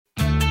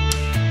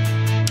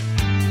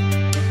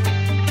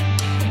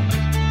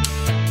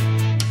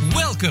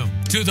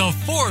Welcome to the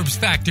Forbes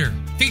Factor,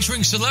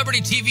 featuring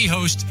celebrity TV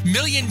host,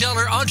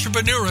 million-dollar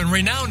entrepreneur, and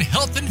renowned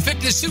health and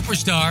fitness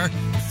superstar,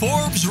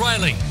 Forbes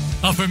Riley.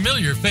 A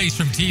familiar face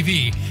from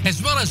TV,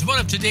 as well as one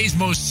of today's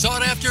most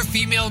sought-after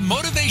female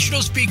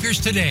motivational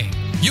speakers today.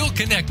 You'll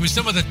connect with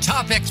some of the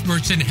top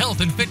experts in health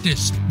and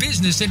fitness,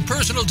 business and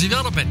personal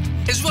development,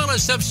 as well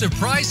as some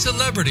surprise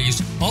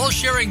celebrities, all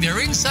sharing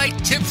their insight,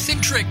 tips,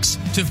 and tricks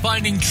to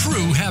finding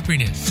true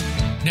happiness.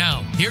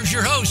 Now, here's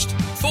your host,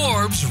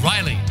 Forbes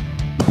Riley.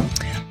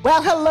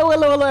 Well, hello,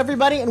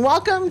 everybody, and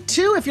welcome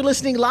to, if you're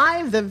listening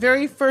live, the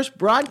very first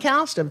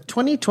broadcast of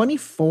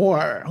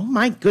 2024. Oh,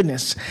 my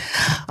goodness.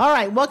 All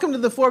right, welcome to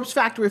the Forbes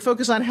Factor. We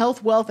focus on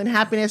health, wealth, and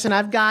happiness, and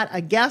I've got a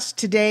guest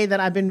today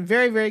that I've been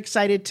very, very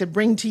excited to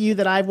bring to you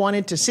that I've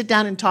wanted to sit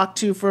down and talk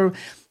to for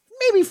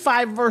maybe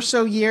 5 or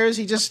so years.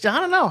 He just, I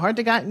don't know, hard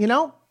to get,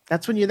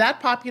 that's when you're that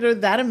popular,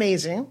 that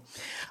amazing.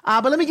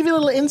 But let me give you a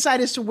little insight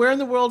as to where in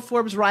the world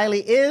Forbes Riley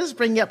is,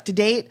 bring you up to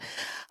date.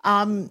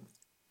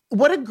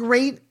 What a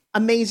great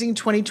amazing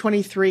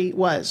 2023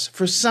 was.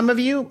 For some of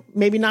you,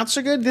 maybe not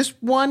so good. This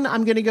one,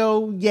 I'm going to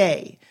go,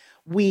 yay.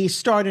 We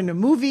starred in a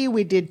movie.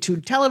 We did 2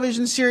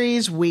 television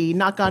series. We,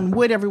 knock on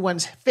wood,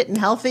 everyone's fit and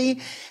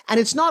healthy. And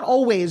it's not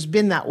always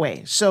been that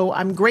way. So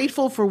I'm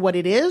grateful for what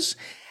it is.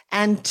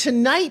 And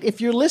tonight,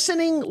 if you're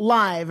listening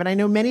live, and I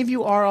know many of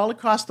you are all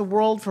across the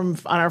world on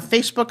our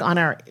Facebook, on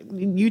our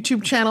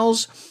YouTube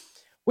channels,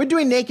 we're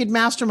doing Naked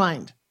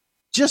Mastermind,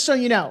 just so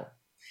you know.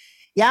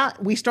 Yeah,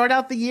 we start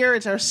out the year.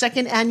 It's our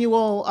second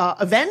annual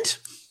event.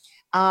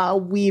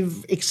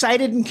 We've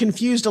excited and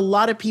confused a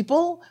lot of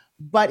people,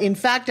 but in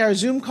fact, our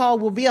Zoom call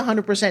will be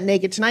 100%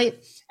 naked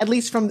tonight, at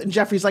least from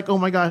Jeffrey's like, oh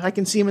my God, I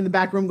can see him in the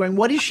back room going,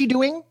 what is she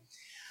doing?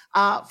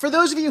 For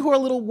those of you who are a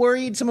little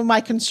worried, some of my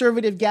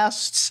conservative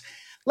guests,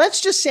 let's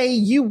just say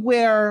you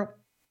wear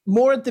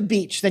more at the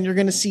beach than you're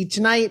going to see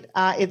tonight.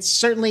 It's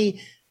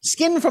certainly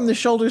skin from the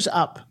shoulders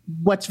up.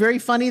 What's very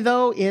funny,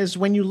 though, is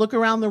when you look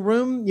around the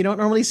room, you don't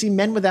normally see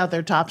men without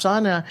their tops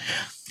on.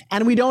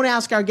 And we don't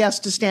ask our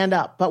guests to stand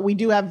up, but we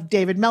do have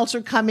David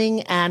Meltzer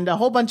coming, and a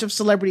whole bunch of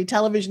celebrity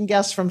television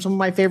guests from some of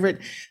my favorite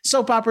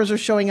soap operas are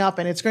showing up,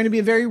 and it's going to be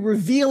a very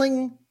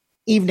revealing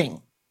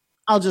evening.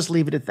 I'll just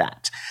leave it at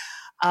that.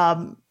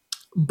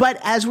 But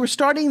as we're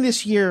starting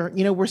this year,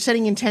 we're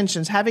setting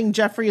intentions. Having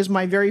Jeffrey as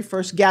my very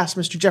first guest,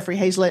 Mr. Jeffrey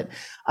Hayzlett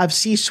of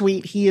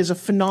C-Suite. He is a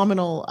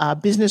phenomenal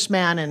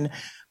businessman and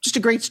just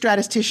a great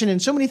statistician,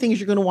 and so many things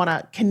you're going to want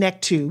to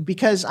connect to,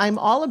 because I'm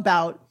all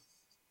about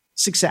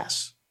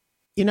success.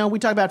 We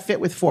talk about fit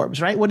with Forbes,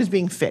 right? What is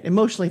being fit?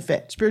 Emotionally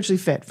fit, spiritually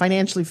fit,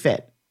 financially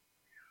fit.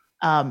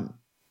 How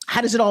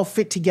does it all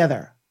fit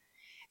together?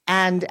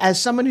 And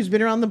as someone who's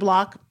been around the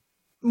block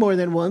more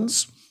than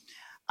once,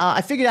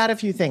 I figured out a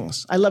few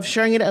things. I love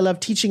sharing it. I love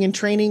teaching and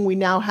training. We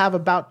now have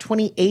about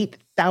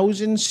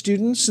 28,000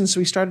 students since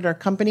we started our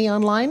company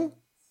online.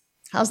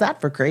 How's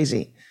that for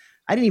crazy?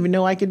 I didn't even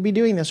know I could be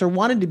doing this or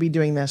wanted to be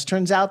doing this.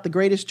 Turns out the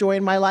greatest joy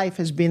in my life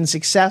has been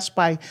success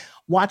by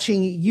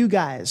watching you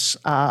guys,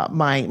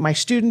 my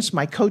students,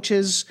 my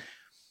coaches,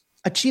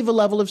 achieve a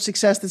level of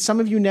success that some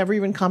of you never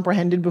even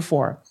comprehended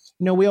before.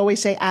 We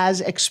always say as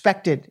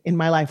expected in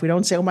my life. We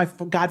don't say, oh my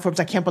God,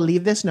 Forbes, I can't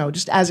believe this. No,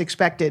 just as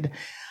expected.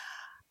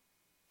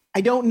 I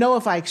don't know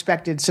if I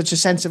expected such a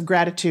sense of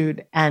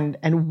gratitude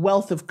and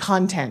wealth of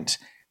content.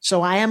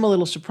 So I am a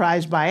little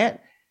surprised by it.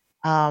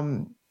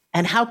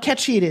 And how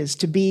catchy it is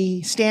to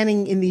be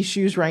standing in these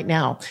shoes right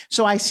now.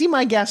 So I see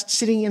my guest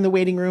sitting in the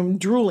waiting room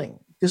drooling.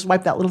 Just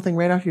wipe that little thing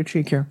right off your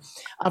cheek here.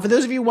 For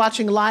those of you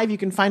watching live, you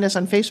can find us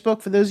on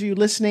Facebook. For those of you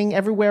listening,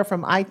 everywhere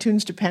from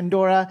iTunes to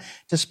Pandora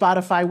to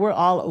Spotify, we're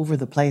all over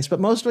the place. But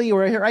mostly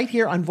we're right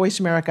here on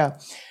Voice America.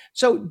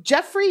 So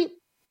Jeffrey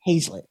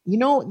Hayzlett.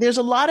 There's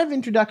a lot of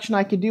introduction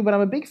I could do, but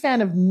I'm a big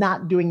fan of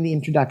not doing the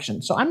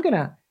introduction. So I'm going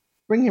to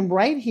bring him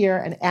right here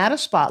and add a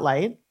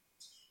spotlight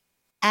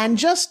and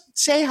just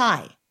say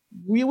hi.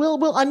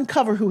 We'll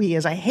uncover who he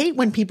is. I hate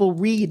when people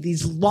read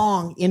these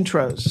long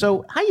intros.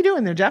 So how you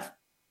doing there, Jeff?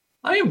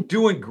 I am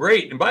doing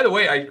great. And by the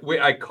way,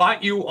 I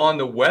caught you on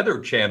the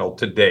Weather Channel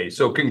today.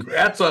 So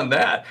congrats on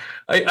that.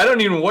 I don't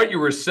even know what you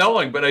were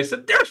selling, but I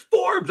said, there's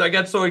Forbes. I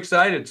got so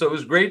excited. So it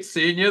was great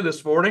seeing you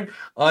this morning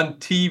on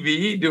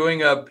TV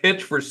doing a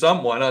pitch for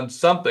someone on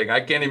something.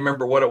 I can't even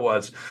remember what it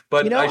was,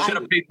 but I should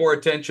have paid more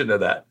attention to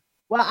that.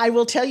 Well, I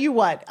will tell you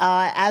what,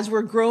 as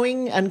we're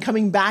growing and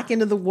coming back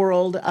into the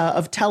world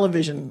of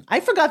television, I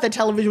forgot that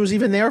television was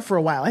even there for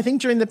a while. I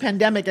think during the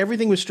pandemic,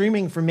 everything was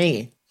streaming for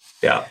me.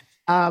 Yeah.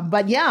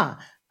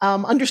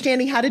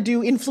 Understanding how to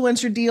do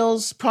influencer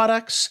deals,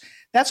 products,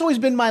 that's always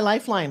been my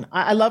lifeline.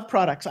 I love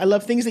products. I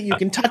love things that you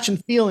can touch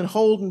and feel and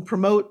hold and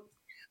promote.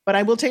 But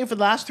I will tell you, for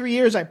the last 3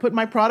 years, I put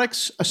my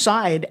products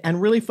aside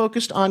and really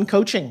focused on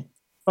coaching,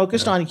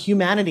 focused on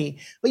humanity.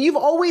 But you've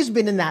always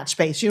been in that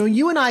space.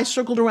 You and I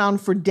circled around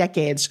for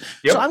decades.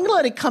 Yep. So I'm going to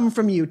let it come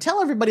from you.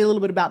 Tell everybody a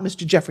little bit about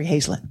Mr. Jeffrey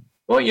Hayzlett.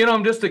 Well,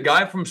 I'm just a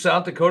guy from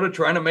South Dakota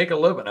trying to make a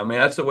living. I mean,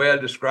 that's the way I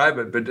describe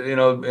it. But,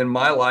 in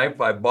my life,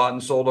 I've bought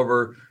and sold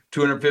over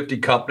 250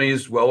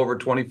 companies, well over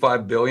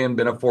 25 billion,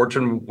 been a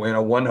Fortune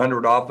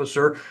 100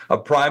 officer, a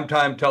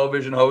primetime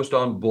television host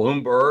on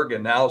Bloomberg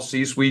and now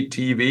C-Suite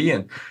TV,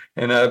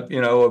 and a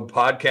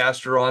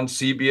podcaster on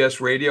CBS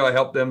Radio. I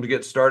helped them to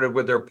get started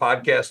with their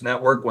podcast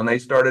network when they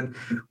started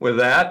with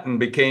that and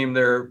became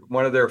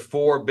one of their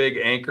 4 big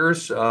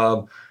anchors.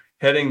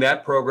 Heading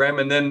that program.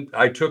 And then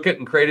I took it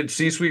and created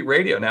C-Suite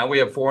Radio. Now we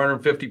have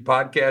 450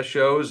 podcast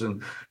shows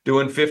and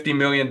doing 50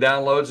 million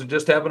downloads and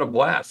just having a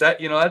blast.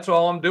 That's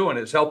all I'm doing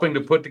is helping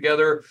to put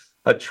together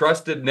a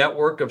trusted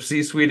network of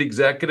C-Suite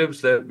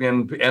executives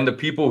and the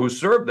people who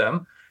serve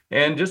them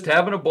and just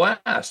having a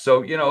blast.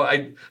 So,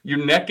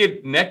 your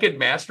naked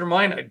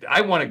mastermind, I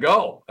want to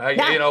go.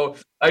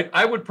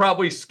 I would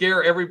probably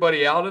scare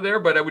everybody out of there,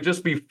 but it would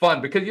just be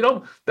fun because,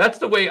 that's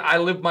the way I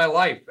live my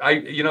life.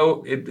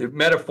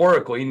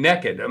 Metaphorically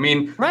naked. I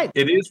mean, right.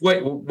 It is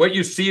what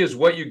you see is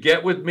what you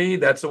get with me.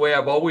 That's the way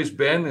I've always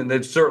been. And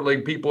then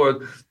certainly people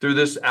through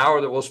this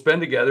hour that we'll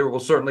spend together will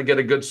certainly get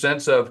a good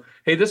sense of,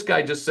 hey, this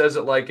guy just says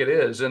it like it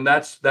is. And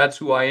that's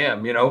who I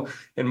am,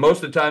 and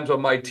most of the times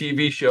on my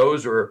TV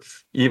shows or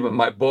even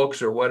my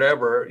books or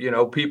whatever,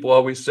 people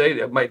always say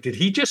that, did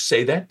he just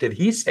say that? Did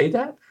he say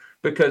that?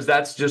 Because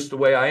that's just the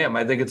way I am.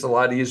 I think it's a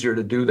lot easier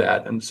to do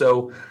that. And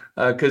so,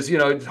 because,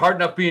 it's hard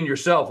enough being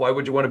yourself. Why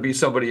would you want to be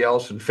somebody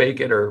else and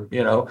fake it? Or,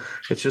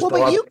 it's just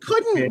but you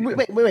couldn't,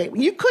 wait.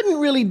 You couldn't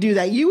really do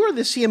that. You were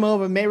the CMO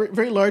of a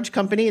very large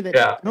company that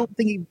I don't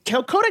think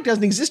Kodak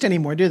doesn't exist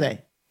anymore, do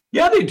they?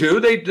 Yeah, they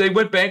do. They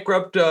went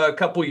bankrupt a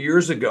couple of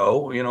years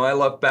ago. I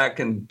left back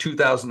in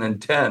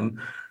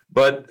 2010.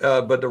 But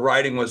the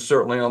writing was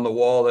certainly on the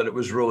wall that it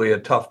was really a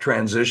tough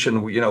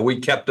transition. We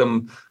kept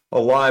them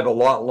alive a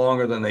lot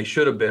longer than they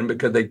should have been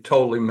because they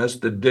totally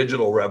missed the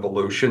digital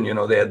revolution.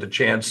 They had the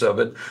chance of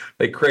it.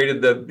 They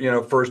created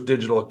the first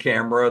digital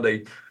camera.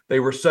 They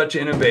were such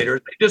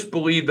innovators. They just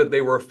believed that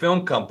they were a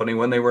film company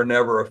when they were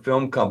never a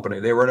film company.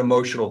 They were an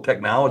emotional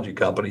technology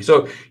company.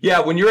 So yeah,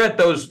 when you're at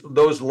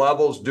those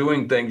levels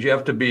doing things, you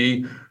have to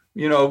be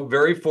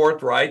very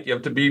forthright. You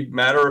have to be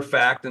matter of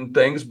fact in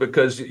things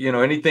because,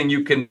 anything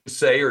you can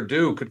say or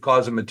do could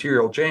cause a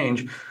material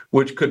change,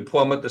 which could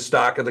plummet the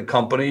stock of the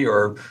company.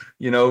 Or,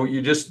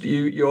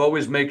 you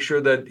always make sure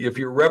that if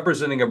you're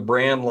representing a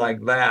brand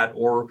like that,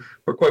 or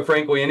quite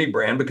frankly, any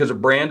brand, because a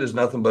brand is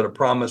nothing but a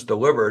promise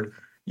delivered,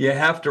 you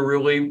have to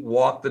really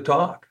walk the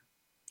talk.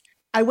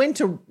 I went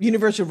to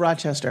University of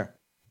Rochester.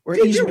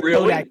 Did you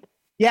really? Kodak.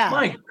 Yeah.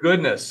 My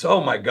goodness.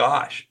 Oh my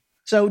gosh.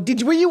 So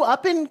were you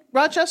up in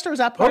Rochester? Was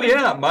that part? Oh,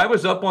 yeah. I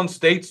was up on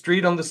State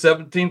Street on the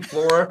 17th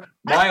floor.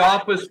 My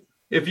office,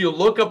 if you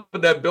look up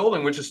at that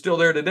building, which is still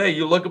there today,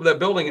 you look up at that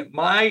building,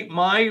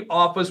 my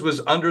office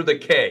was under the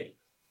K.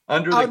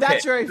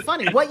 That's very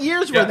funny. What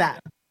years were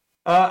that?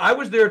 I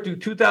was there through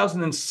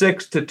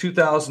 2006 to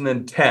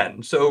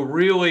 2010. So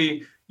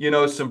really,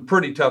 some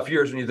pretty tough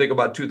years when you think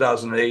about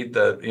 2008,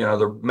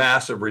 the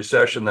massive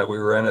recession that we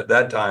were in at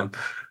that time.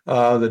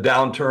 The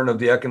downturn of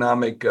the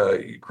economic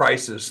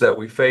crisis that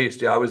we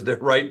faced. Yeah, I was there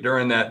right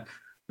during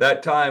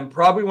that time.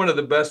 Probably one of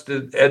the best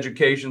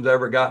educations I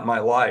ever got in my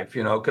life.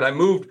 Because I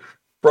moved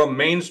from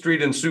Main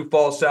Street in Sioux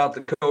Falls, South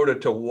Dakota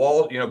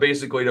to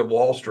basically to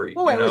Wall Street.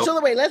 Oh, wait,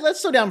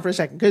 let's slow down for a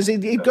second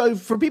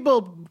because for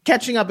people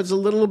catching up, it's a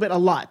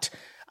lot.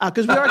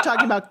 Because we are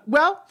talking about,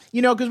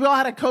 because we all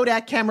had a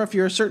Kodak camera if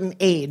you're a certain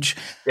age.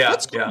 Yeah,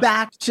 let's go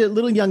back to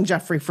little young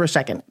Jeffrey for a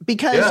second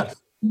because.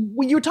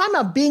 When you were talking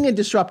about being a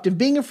disruptive,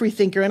 being a free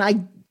thinker,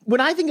 and when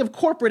I think of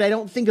corporate, I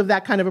don't think of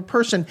that kind of a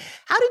person.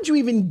 How did you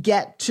even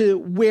get to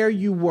where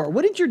you were?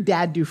 What did your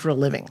dad do for a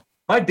living?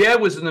 My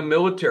dad was in the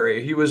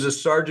military. He was a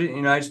sergeant in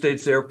the United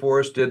States Air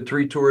Force, did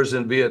 3 tours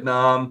in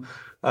Vietnam.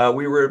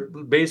 We were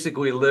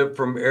basically lived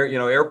from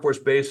Air Force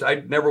Base. I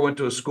never went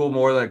to a school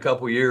more than a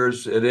couple of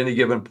years at any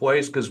given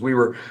place because we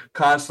were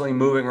constantly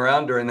moving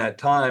around during that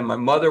time. My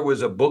mother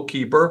was a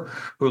bookkeeper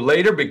who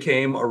later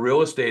became a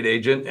real estate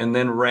agent and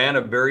then ran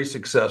a very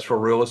successful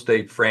real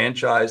estate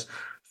franchise,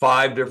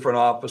 5 different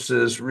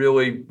offices,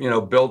 really,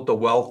 built the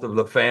wealth of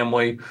the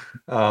family.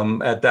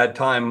 At that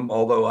time,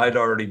 although I'd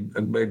already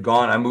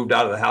gone, I moved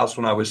out of the house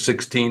when I was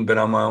 16, been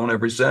on my own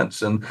ever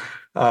since. And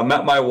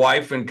met my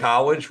wife in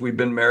college. We've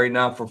been married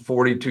now for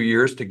 42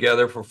 years,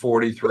 together for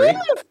 43.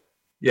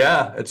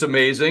 Yeah, it's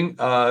amazing.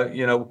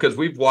 Because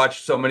we've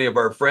watched so many of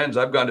our friends.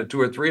 I've gone to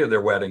 2 or 3 of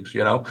their weddings,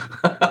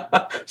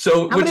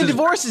 So how many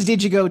divorces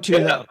did you go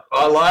to? Yeah,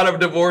 a lot of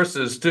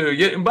divorces too.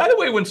 Yeah, and by the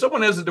way, when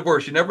someone has a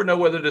divorce, you never know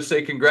whether to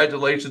say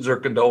congratulations or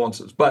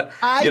condolences. But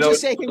I just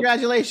say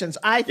congratulations.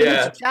 I think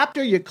it's a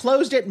chapter. You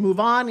closed it,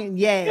 move on, and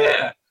yay.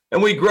 Yeah.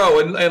 And we grow,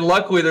 and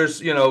luckily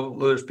there's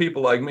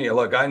people like me.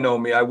 Look, I know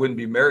me, I wouldn't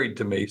be married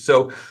to me.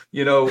 So,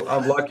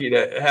 I'm lucky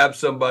to have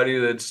somebody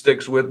that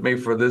sticks with me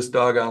for this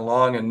doggone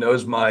long and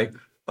knows my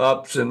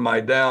ups and my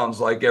downs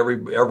like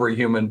every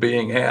human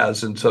being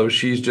has. And so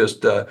she's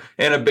just, and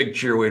a big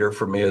cheerleader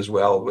for me as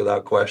well,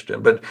 without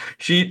question. But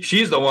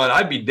she's the one.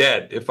 I'd be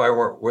dead if I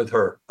weren't with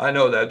her. I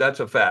know that. That's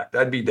a fact.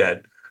 I'd be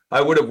dead.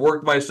 I would have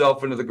worked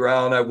myself into the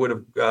ground. I would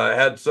have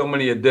had so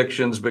many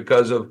addictions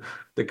because of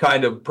the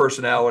kind of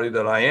personality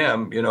that I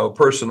am,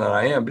 person that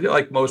I am, but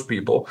like most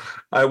people,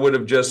 I would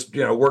have just,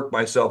 worked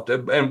myself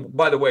to, and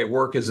by the way,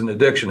 work is an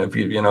addiction. If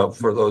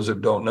for those who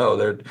don't know,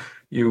 that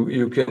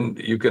you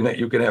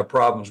can have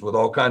problems with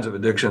all kinds of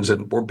addictions,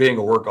 and being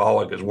a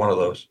workaholic is one of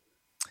those.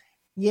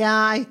 Yeah,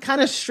 I kind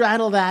of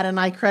straddle that, and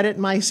I credit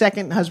my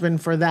second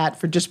husband for that,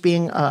 for just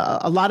being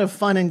a lot of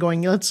fun and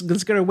going, let's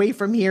get away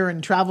from here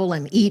and travel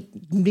and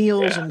eat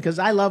meals, and because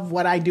I love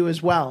what I do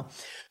as well.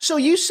 So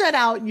you set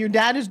out, your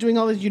dad is doing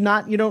all this, you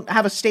don't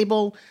have a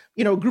stable,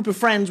 group of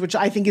friends, which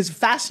I think is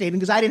fascinating,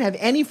 because I didn't have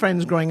any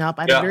friends growing up.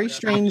 I had a very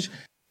strange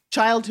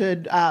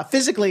childhood.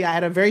 Physically, I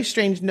had a very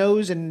strange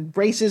nose and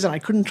braces, and I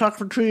couldn't talk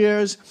for 2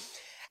 years.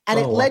 And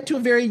it led to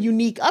a very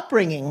unique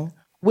upbringing,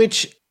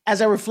 which,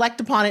 as I reflect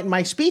upon it in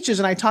my speeches,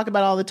 and I talk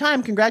about it all the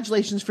time,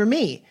 congratulations for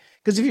me.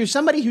 Because if you're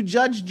somebody who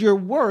judged your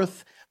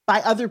worth by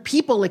other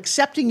people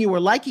accepting you or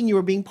liking you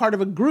or being part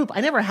of a group,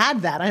 I never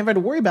had that. I never had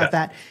to worry about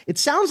that. It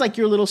sounds like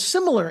you're a little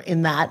similar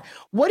in that.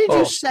 What did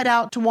you set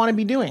out to want to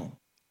be doing?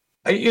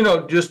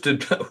 Just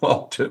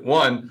to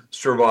one,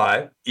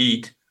 survive,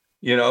 eat,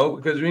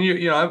 because when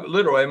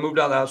I moved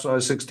out of the house when I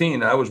was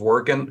 16. I was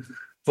working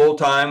full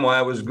time while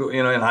I was,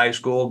 in high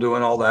school,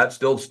 doing all that,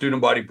 still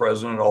student body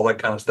president, all that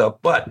kind of stuff.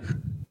 But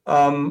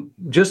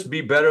just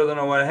be better than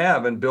what I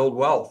have and build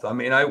wealth. I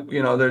mean,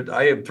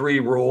 I have 3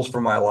 rules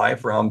for my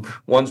life.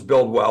 One's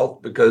build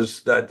wealth,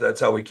 because that's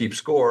how we keep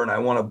score. And I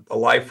want a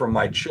life for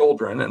my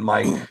children and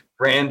my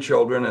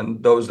grandchildren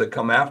and those that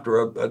come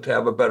after to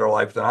have a better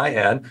life than I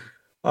had.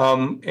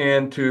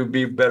 And to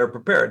be better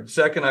prepared.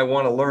 Second, I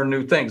want to learn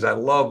new things. I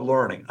love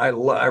learning. I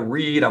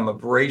read. I'm a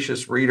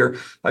voracious reader.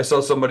 I saw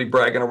somebody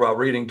bragging about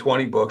reading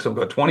 20 books. I'm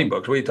going, 20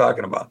 books? What are you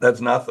talking about?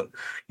 That's nothing.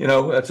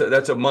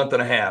 That's a month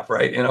and a half,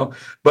 right?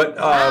 But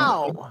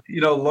wow.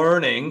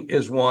 Learning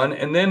is one,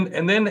 and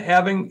then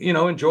having,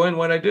 enjoying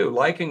what I do,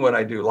 liking what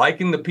I do,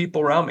 liking the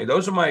people around me.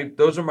 Those are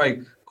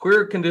my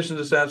clear conditions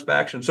of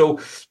satisfaction. So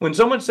when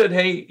someone said,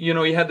 "Hey, you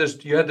had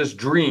this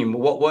dream,"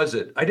 what was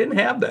it? I didn't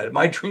have that.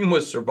 My dream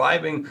was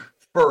surviving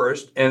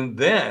first, and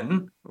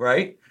then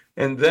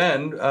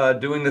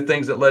doing the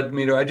things that led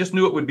me to. I just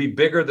knew it would be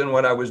bigger than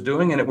what I was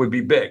doing, and it would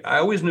be big. I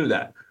always knew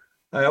that.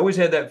 I always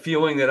had that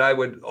feeling that I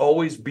would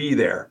always be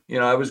there.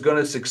 I was going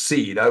to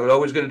succeed. I was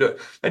always going to do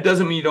it. That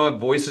doesn't mean you don't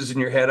have voices in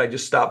your head. I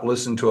just stopped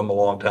listening to them a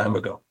long time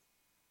ago.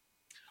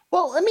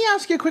 Well, let me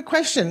ask you a quick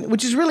question,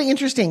 which is really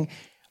interesting.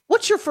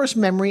 What's your first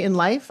memory in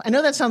life? I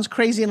know that sounds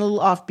crazy and a little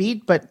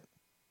offbeat, but.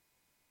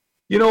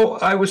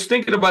 I was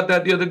thinking about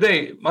that the other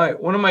day.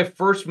 One of my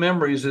first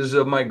memories is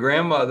of my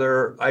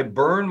grandmother. I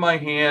burned my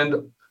hand.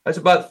 That's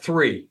about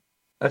 3.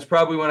 That's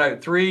probably when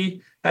had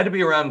to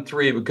be around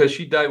 3, because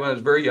she died when I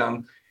was very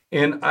young.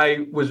 And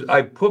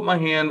I put my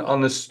hand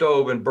on the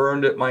stove and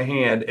burned my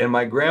hand. And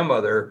my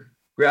grandmother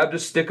grabbed a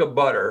stick of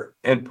butter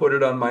and put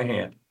it on my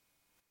hand.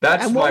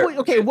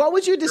 What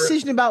was your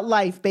decision about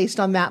life based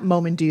on that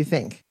moment, do you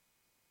think?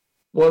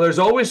 Well, there's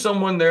always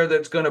someone there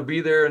that's going to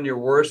be there in your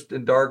worst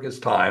and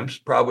darkest times.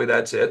 Probably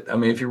that's it. I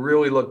mean, if you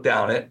really look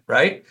down it,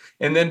 right?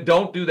 And then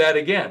don't do that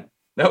again.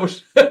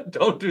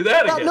 Don't do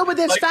that again. No, but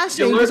that's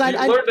fascinating. You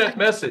learn that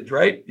message,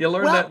 right? You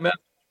learn that message.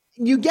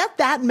 You get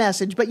that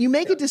message, but you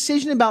make a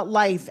decision about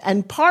life.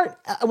 And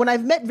when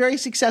I've met very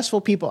successful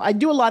people, I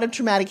do a lot of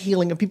traumatic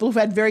healing of people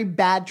who've had very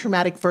bad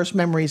traumatic first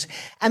memories.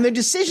 And their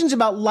decisions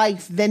about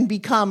life then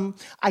become,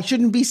 I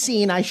shouldn't be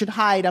seen, I should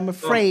hide, I'm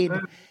afraid.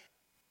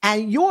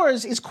 And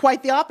yours is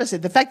quite the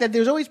opposite. The fact that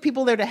there's always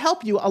people there to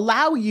help you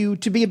allow you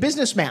to be a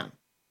businessman.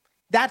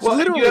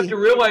 Literally. You have to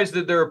realize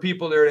that there are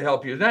people there to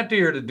help you.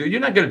 You're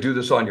not going to do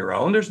this on your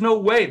own. There's no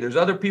way. There's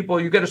other people.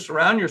 You got to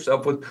surround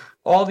yourself with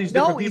all these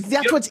different people.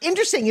 That's what's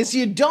interesting is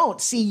you don't.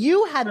 See,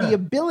 you had the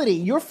ability.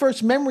 Your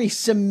first memory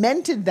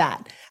cemented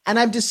that. And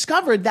I've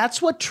discovered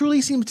that's what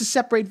truly seems to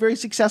separate very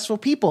successful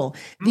people.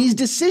 These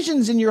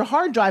decisions in your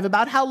hard drive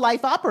about how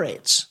life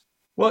operates.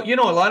 Well, a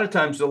lot of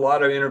times, a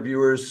lot of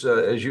interviewers,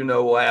 as you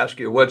know, will ask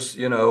you, what's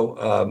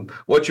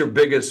your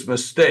biggest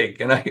mistake?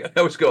 And I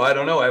always go, I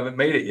don't know. I haven't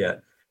made it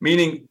yet.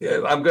 Meaning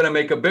I'm going to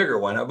make a bigger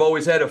one. I've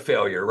always had a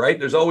failure, right?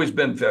 There's always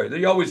been failure.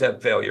 You always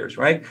have failures,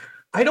 right?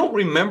 I don't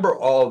remember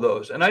all of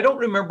those. And I don't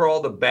remember all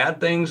the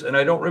bad things. And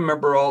I don't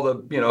remember all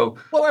the,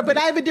 Well, but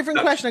I have a different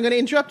question. I'm going to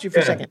interrupt you for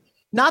a second.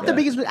 Not the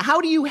biggest,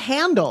 how do you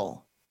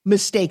handle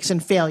mistakes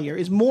and failure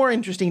is more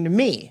interesting to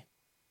me.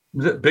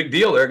 Big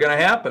deal. They're going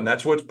to happen.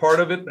 That's what's part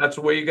of it. That's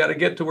the way you got to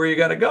get to where you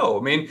got to go.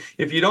 I mean,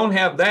 if you don't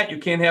have that, you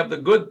can't have the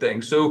good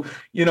things. So,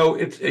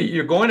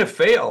 you're going to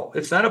fail.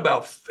 It's not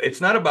about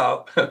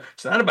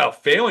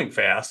failing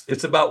fast.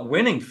 It's about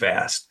winning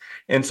fast.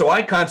 And so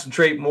I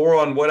concentrate more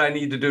on what I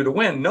need to do to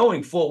win,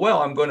 knowing full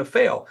well I'm going to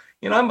fail.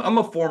 I'm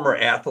a former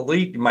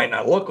athlete. You might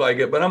not look like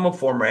it, but I'm a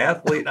former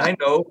athlete. I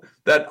know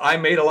that I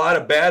made a lot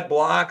of bad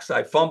blocks.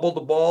 I fumbled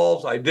the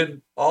balls. I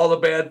did all the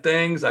bad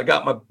things. I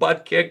got my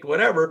butt kicked,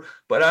 whatever.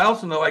 But I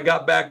also know I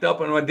got backed up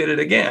and I did it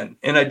again.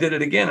 And I did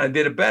it again. I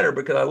did it better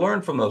because I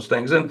learned from those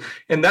things. And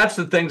that's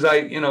the things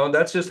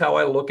that's just how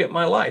I look at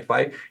my life.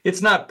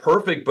 It's not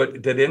perfect,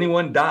 but did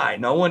anyone die?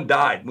 No one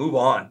died. Move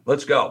on.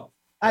 Let's go.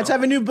 I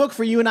have a new book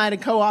for you and I to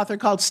co-author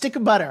called Stick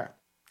of Butter.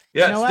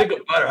 Yeah, you know stick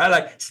of butter. I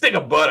like stick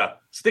of butter.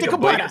 Stick of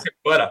butter.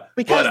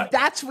 Because butter.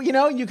 that's,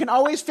 you can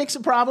always fix a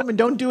problem and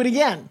don't do it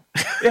again.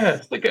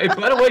 Yeah. By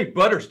the way,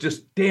 butter's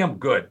just damn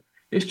good.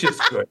 It's just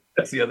good.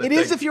 That's the other thing. It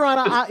is if you're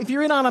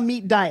on a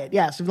meat diet.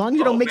 Yes, as long as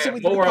you don't mix it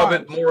with more of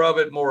it.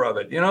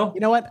 You know.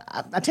 You know what?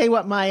 I tell you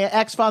what. My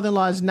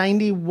ex-father-in-law is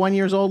 91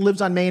 years old. Lives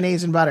on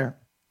mayonnaise and butter.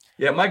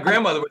 Yeah, my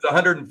grandmother was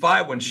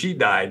 105 when she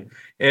died,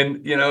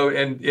 and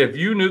and if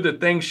you knew the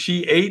things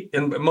she ate,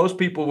 and most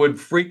people would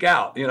freak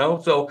out.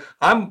 So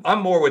I'm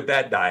more with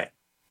that diet.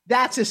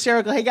 That's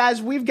hysterical. Hey,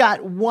 guys, we've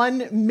got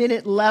 1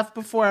 minute left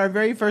before our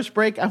very first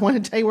break. I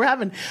want to tell you we're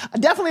having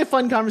definitely a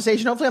fun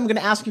conversation. Hopefully, I'm going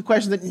to ask you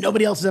questions that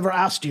nobody else has ever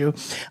asked you.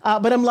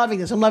 But I'm loving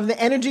this. I'm loving the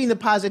energy and the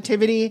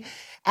positivity.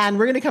 And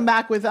we're going to come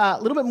back with a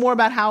little bit more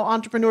about how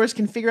entrepreneurs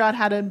can figure out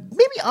how to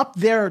maybe up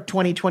their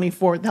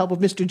 2024 with the help of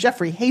Mr.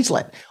 Jeffrey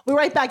Hayzlett. We'll be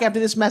right back after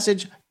this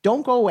message.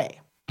 Don't go away.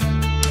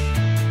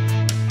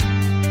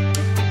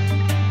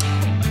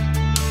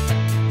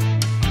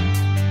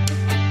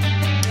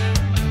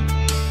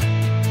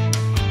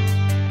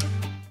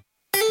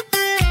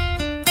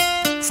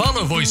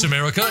 Follow Voice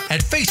America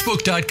at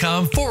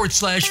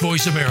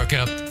facebook.com/Voice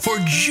America for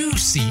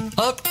juicy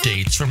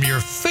updates from your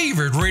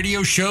favorite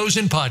radio shows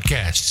and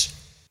podcasts.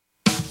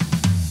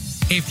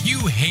 If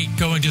you hate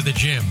going to the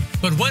gym,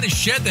 but want to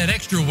shed that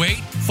extra weight,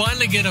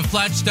 finally get a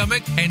flat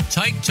stomach and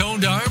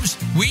tight-toned arms,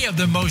 we have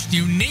the most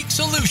unique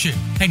solution.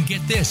 And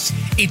get this,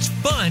 it's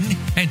fun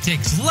and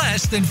takes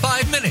less than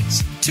 5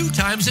 minutes, 2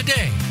 times a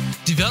day.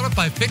 Developed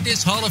by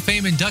Fitness Hall of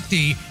Fame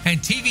inductee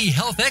and TV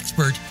health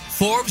expert,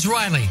 Forbes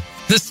Riley.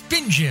 The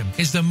Spin Gym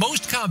is the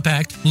most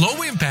compact,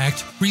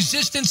 low-impact,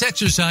 resistance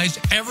exercise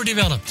ever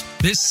developed.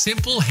 This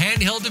simple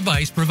handheld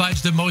device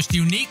provides the most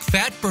unique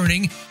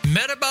fat-burning,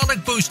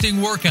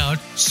 metabolic-boosting workout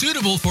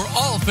suitable for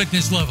all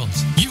fitness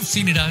levels. You've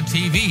seen it on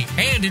TV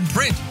and in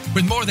print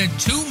with more than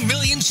 2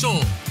 million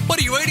sold. What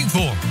are you waiting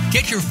for?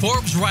 Get your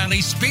Forbes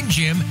Riley Spin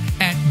Gym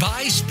at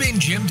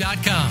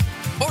buyspingym.com.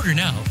 Order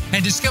now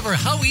and discover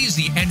how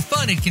easy and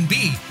fun it can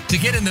be to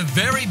get in the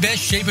very best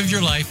shape of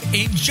your life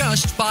in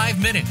just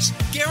 5 minutes.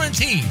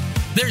 Guaranteed.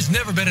 There's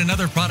never been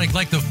another product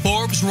like the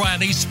Forbes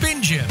Riley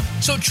Spin Gym.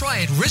 So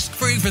try it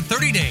risk-free for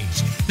 30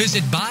 days.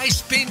 Visit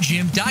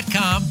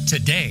buyspingym.com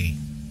today.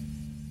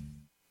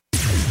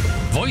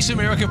 Voice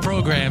America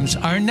programs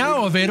are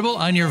now available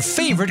on your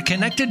favorite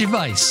connected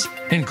device,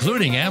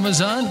 including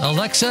Amazon,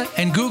 Alexa,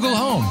 and Google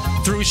Home.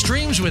 Through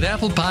streams with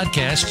Apple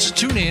Podcasts,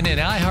 TuneIn,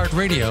 and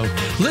iHeartRadio,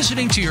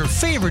 listening to your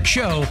favorite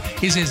show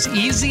is as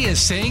easy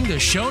as saying the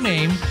show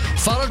name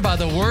followed by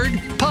the word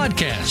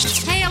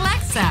podcast. Hey,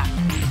 Alexa,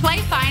 play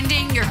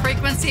Finding Your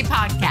Frequency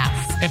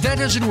podcast. If that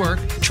doesn't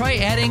work, try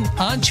adding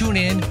on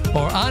TuneIn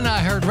or on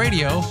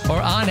iHeartRadio or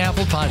on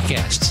Apple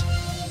Podcasts.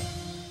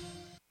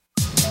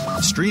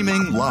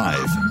 Streaming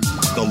live,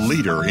 the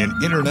leader in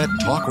Internet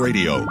talk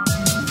radio,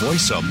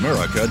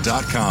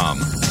 voiceamerica.com.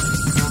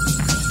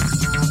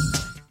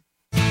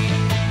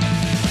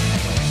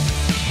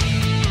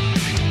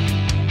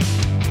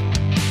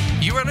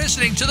 You are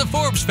listening to The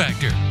Forbes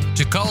Factor.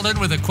 To call in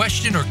with a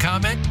question or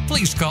comment,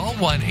 please call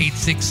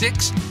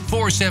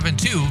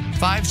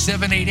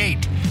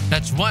 1-866-472-5788.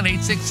 That's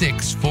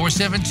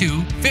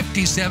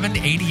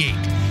 1-866-472-5788.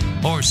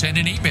 Or send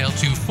an email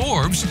to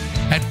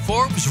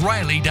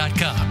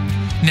Forbes@ForbesRiley.com.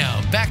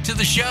 Now, back to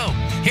the show.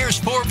 Here's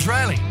Forbes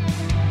Riley.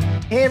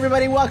 Hey,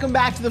 everybody. Welcome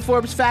back to the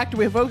Forbes Factor.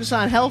 We focus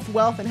on health,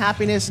 wealth, and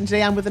happiness. And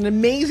today I'm with an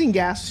amazing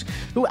guest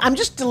who I'm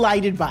just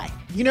delighted by.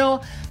 You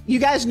know, you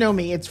guys know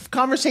me.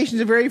 Conversations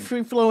are very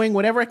free-flowing,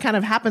 whatever kind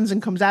of happens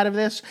and comes out of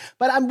this.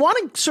 But I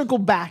want to circle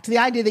back to the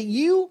idea that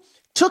you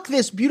took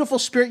this beautiful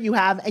spirit you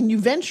have and you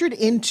ventured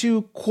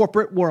into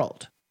corporate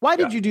world. Why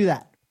did you do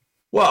that?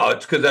 Well,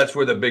 it's because that's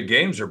where the big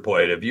games are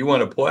played. If you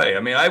want to play, I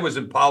mean, I was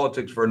in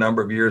politics for a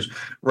number of years,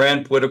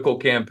 ran political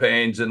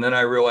campaigns, and then I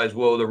realized,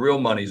 well, the real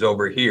money's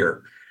over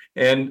here.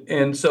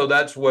 And so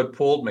that's what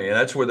pulled me. And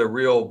that's where the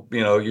real,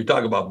 you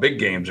talk about big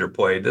games are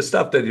played. The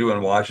stuff they do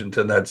in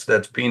Washington, that's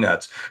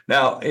peanuts.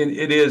 Now,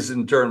 it is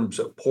in terms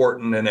of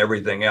important and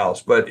everything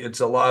else, but it's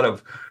a lot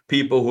of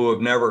people who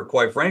have never,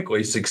 quite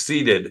frankly,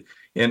 succeeded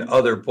in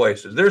other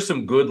places. There's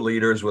some good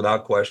leaders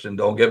without question.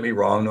 Don't get me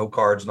wrong. No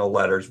cards, no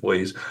letters,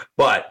 please.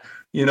 But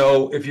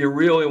if you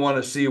really want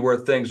to see where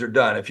things are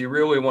done, if you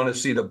really want to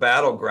see the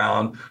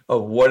battleground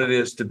of what it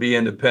is to be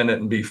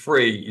independent and be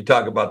free, you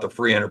talk about the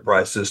free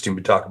enterprise system,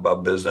 you talk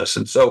about business.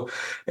 And so,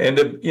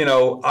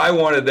 I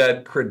wanted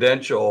that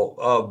credential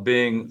of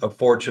being a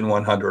Fortune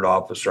 100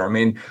 officer. I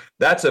mean,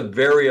 that's a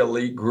very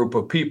elite group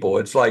of people.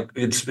 It's like,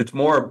 it's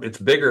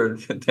bigger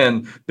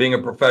than being a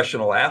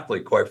professional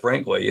athlete, quite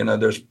frankly.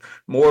 There's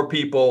more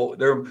people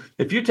there.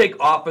 If you take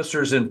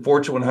officers in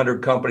Fortune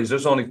 100 companies,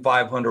 there's only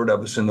 500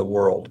 of us in the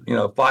world,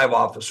 5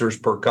 officers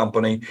per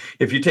company.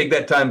 If you take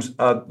that times,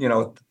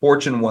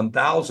 Fortune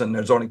 1000,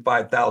 there's only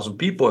 5,000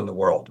 people in the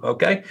world.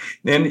 Okay.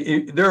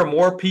 And there are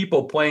more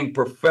people playing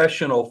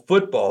professional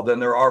football than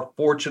there are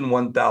Fortune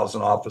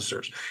 1000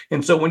 officers.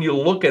 And so when you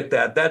look at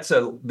that, that's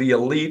the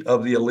elite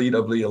of the elite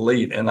elite of the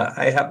elite. And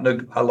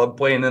I love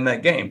playing in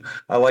that game.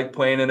 I like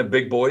playing in a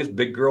big boys,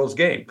 big girls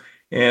game.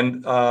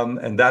 And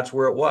that's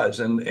where it was.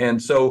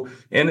 And so,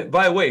 and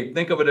by the way,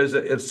 think of it as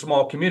a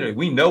small community.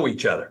 We know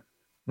each other.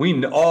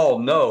 We all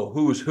know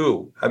who's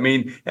who. I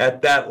mean,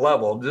 at that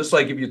level, just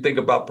like if you think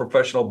about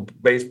professional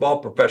baseball,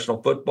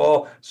 professional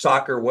football,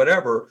 soccer,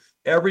 whatever,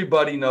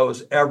 everybody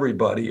knows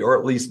everybody, or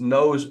at least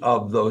knows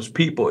of those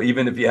people,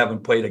 even if you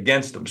haven't played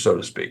against them, so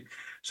to speak.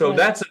 So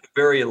that's a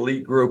very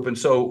elite group. And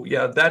so,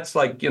 yeah, that's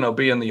like,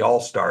 being the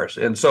all-stars.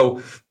 And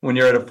so when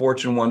you're at a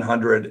Fortune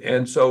 100,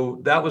 and so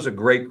that was a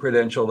great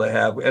credential to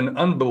have, an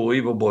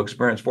unbelievable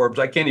experience, Forbes.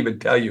 I can't even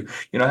tell you,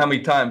 how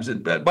many times.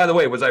 By the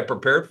way, was I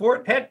prepared for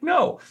it? Heck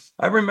no.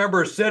 I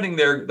remember sitting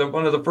there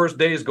one of the first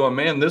days going,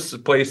 man, this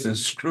place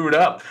is screwed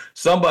up.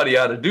 Somebody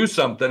ought to do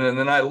something. And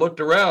then I looked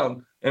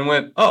around and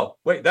went, oh,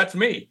 wait, that's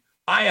me.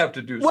 I have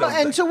to do something.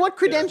 And so what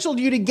credentialed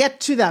you to get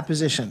to that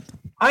position?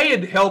 I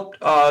had helped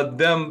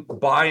them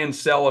buy and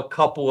sell a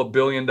couple of $1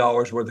 billion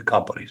worth of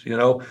companies.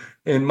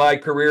 In my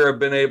career, I've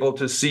been able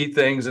to see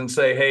things and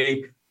say,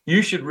 hey,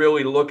 you should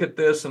really look at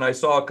this. And I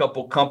saw a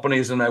couple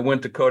companies and I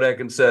went to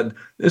Kodak and said,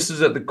 this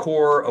is at the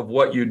core of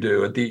what you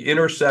do, at the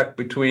intersect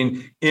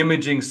between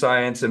imaging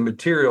science and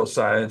material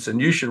science.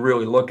 And you should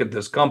really look at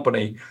this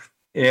company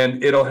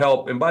and it'll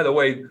help. And by the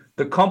way,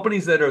 the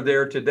companies that are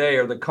there today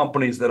are the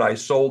companies that I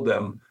sold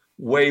them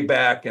way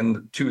back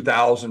in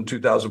 2000,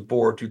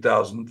 2004,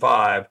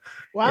 2005.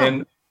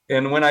 Wow.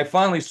 And when I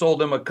finally sold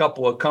them a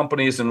couple of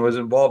companies and was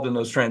involved in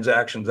those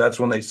transactions, that's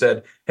when they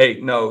said, hey,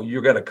 no,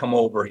 you're going to come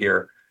over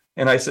here.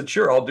 And I said,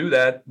 sure, I'll do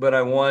that. But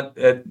I want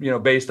it,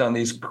 based on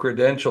these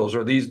credentials,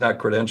 or these, not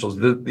credentials,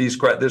 this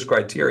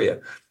criteria.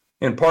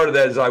 And part of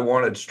that is I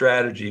wanted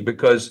strategy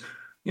because,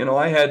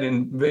 I had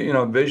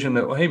envisioned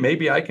that, hey,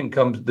 maybe I can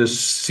come to this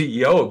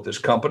CEO of this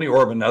company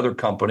or of another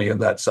company of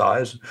that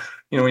size.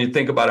 When you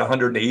think about a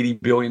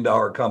 $180 billion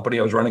company,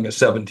 I was running a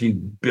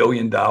 $17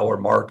 billion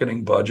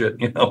marketing budget.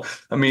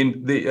 I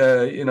mean,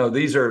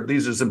 these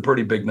are some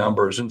pretty big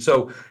numbers. And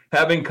so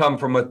having come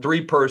from a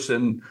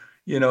 3-person,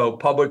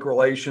 public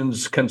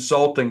relations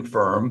consulting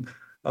firm,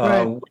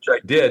 which I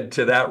did,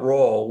 to that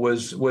role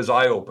was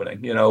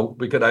eye-opening,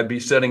 because I'd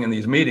be sitting in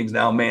these meetings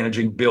now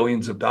managing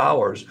billions of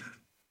dollars.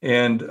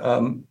 And,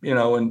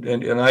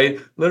 and I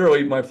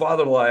literally, my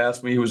father-in-law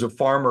asked me, he was a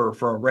farmer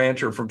a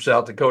rancher from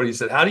South Dakota. He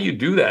said, how do you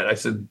do that? I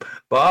said,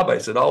 Bob,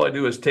 all I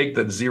do is take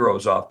the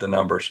zeros off the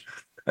numbers.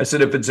 I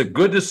said, if it's a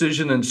good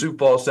decision in Sioux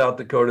Falls, South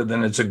Dakota,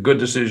 then it's a good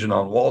decision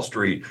on Wall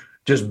Street,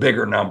 just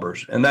bigger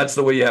numbers. And that's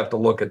the way you have to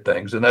look at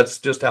things. And that's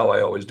just how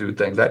I always do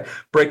things. I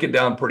break it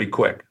down pretty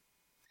quick.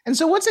 And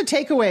so what's a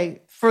takeaway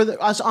for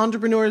us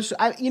entrepreneurs?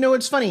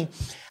 It's funny.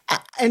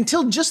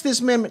 Until just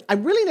this moment, I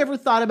really never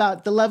thought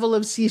about the level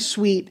of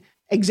C-suite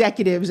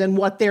executives and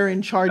what they're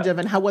in charge of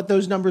and what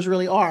those numbers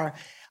really are.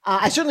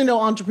 I certainly know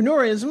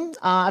entrepreneurism.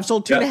 I've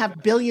sold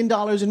 $2.5 billion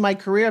in my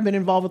career. I've been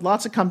involved with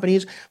lots of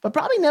companies, but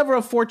probably never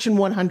a Fortune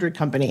 100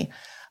 company.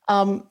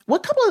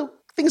 What couple of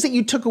things that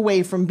you took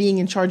away from being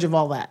in charge of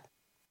all that?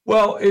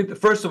 Well,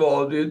 first of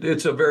all,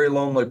 it's a very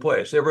lonely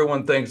place.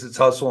 Everyone thinks it's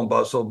hustle and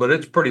bustle, but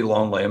it's pretty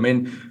lonely. I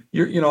mean,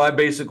 I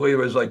basically, it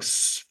was like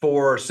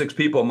 4 or 6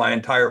 people on my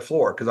entire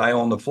floor because I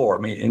own the floor.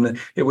 I mean, and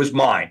it was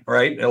mine,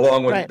 right?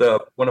 Along with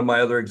one of my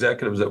other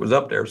executives that was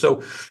up there.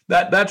 So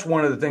that's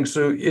one of the things.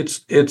 So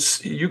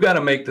it's you got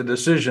to make the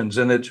decisions,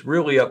 and it's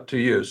really up to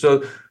you.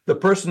 So the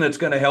person that's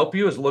going to help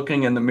you is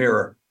looking in the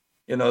mirror.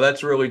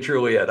 That's really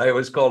truly it. I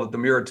always called it the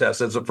mirror test.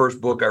 That's the first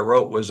book I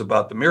wrote was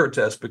about the mirror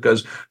test,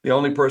 because the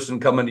only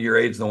person coming to your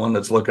aid is the one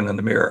that's looking in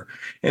the mirror.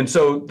 And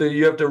so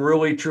you have to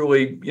really,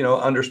 truly,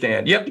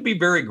 understand. You have to be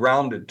very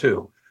grounded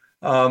too,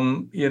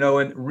 and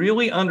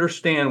really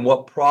understand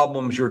what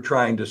problems you're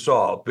trying to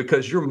solve,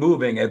 because you're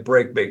moving at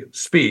breakneck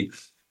speed.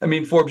 I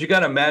mean, Forbes, you got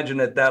to imagine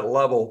at that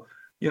level,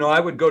 I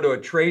would go to a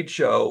trade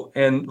show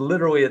and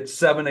literally at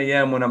 7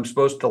 a.m. when I'm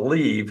supposed to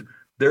leave,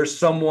 there's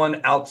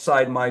someone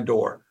outside my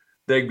door.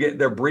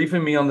 They're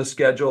briefing me on the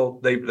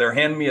schedule. They're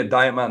handing me a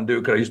Diet Mountain Dew,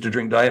 because I used to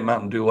drink Diet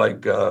Mountain Dew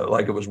like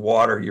it was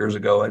water years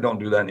ago. I don't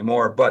do that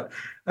anymore. But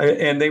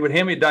and they would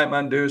hand me a Diet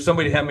Mountain Dew.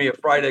 Somebody would hand me a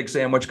fried egg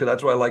sandwich, because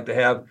that's what I like to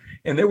have.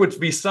 And there would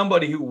be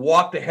somebody who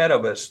walked ahead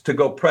of us to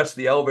go press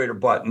the elevator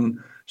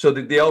button so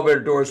that the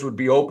elevator doors would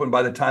be open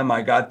by the time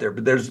I got there.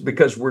 But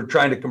because we're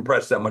trying to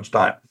compress that much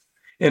time.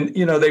 And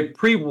they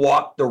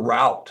pre-walked the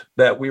route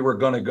that we were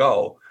going to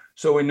go.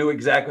 So we knew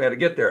exactly how to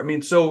get there. I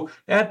mean, so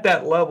at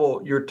that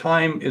level, your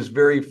time is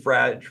very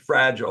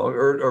fragile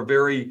or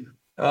very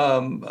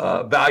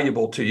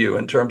valuable to you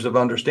in terms of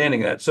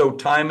understanding that. So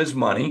time is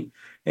money.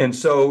 And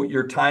so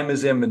your time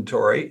is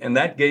inventory. And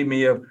that gave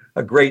me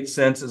a great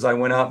sense as I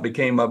went out and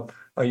became a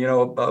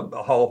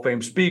Hall of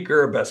Fame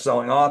speaker, a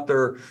best-selling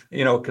author,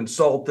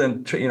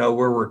 consultant,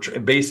 where we're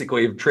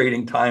basically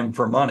trading time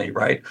for money,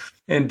 right?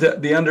 And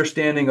the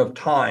understanding of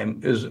time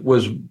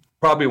was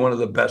probably one of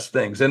the best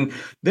things. And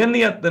then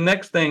the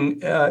next thing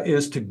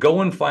is to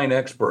go and find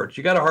experts.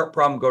 You got a heart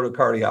problem, go to a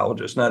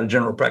cardiologist, not a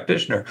general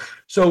practitioner.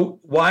 So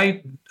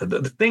why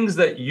the things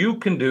that you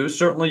can do,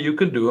 certainly you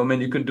can do them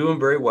and you can do them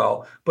very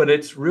well, but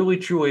it's really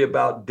truly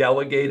about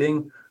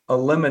delegating,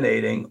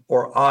 eliminating,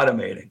 or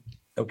automating.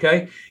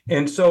 Okay.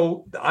 And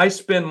so I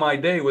spend my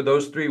day with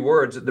those three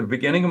words at the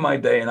beginning of my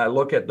day, and I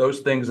look at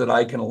those things that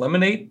I can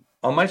eliminate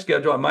on my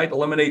schedule. I might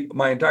eliminate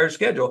my entire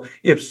schedule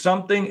if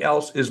something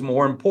else is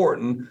more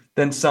important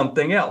than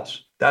something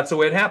else. That's the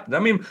way it happened. I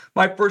mean,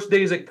 my first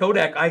days at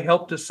Kodak, I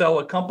helped to sell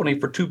a company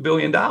for $2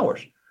 billion.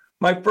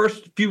 My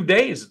first few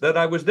days that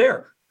I was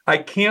there, I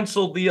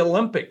canceled the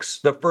Olympics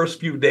the first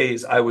few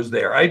days I was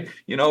there.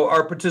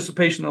 Our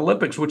participation in the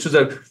Olympics, which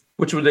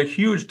was a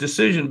huge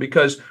decision,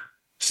 because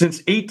since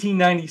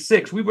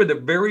 1896, we were the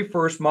very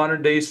first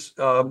modern day,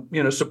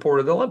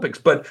 support of the Olympics,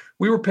 but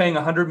we were paying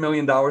 $100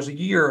 million a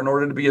year in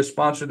order to be a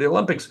sponsor of the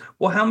Olympics.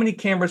 Well, how many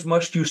cameras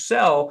must you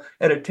sell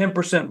at a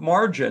 10%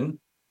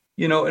 margin,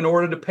 in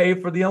order to pay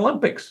for the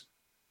Olympics?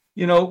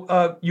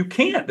 You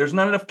can't. There's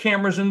not enough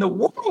cameras in the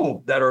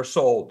world that are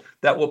sold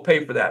that will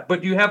pay for that.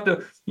 But you have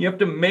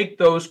to make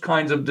those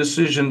kinds of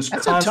decisions.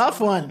 That's a tough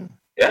one.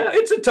 Yeah,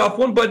 it's a tough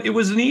one, but it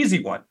was an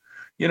easy one.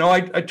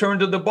 I turned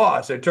to the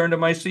boss. I turned to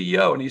my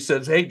CEO, and he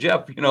says, "Hey,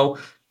 Jeff,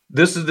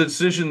 this is the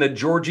decision that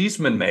George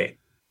Eastman made,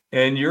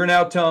 and you're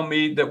now telling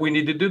me that we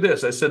need to do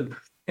this." I said,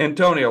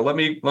 "Antonio, let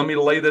me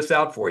lay this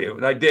out for you."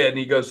 And I did. And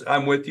he goes,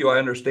 "I'm with you. I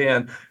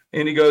understand."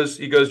 And he goes,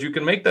 "You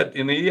can make that."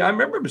 And I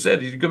remember him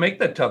said, "You can make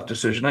that tough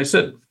decision." I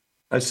said,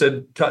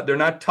 "They're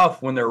not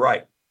tough when they're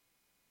right.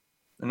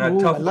 They're not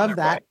tough." I love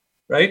that.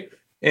 Right.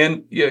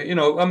 And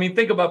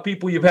think about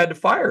people you've had to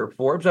fire,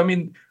 Forbes. I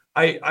mean,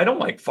 I don't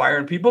like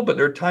firing people, but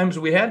there are times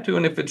we had to,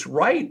 and if it's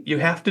right, you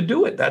have to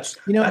do it. That's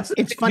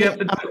it's funny.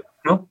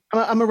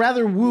 I'm a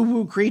rather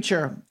woo-woo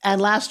creature, and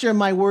last year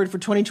my word for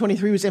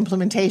 2023 was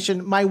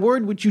implementation. My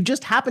word, which you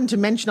just happened to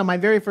mention on my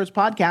very first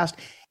podcast,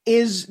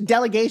 is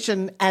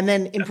delegation, and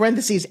then in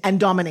parentheses, and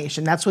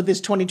domination. That's what this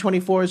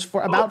 2024 is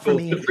for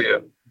me. Good for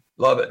you.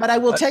 Love it. But I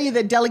will tell you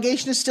that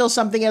delegation is still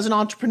something, as an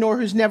entrepreneur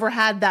who's never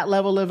had that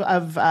level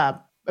of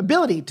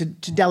ability to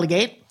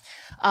delegate.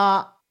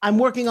 I'm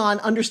working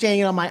on understanding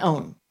it on my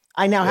own.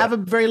 I now have a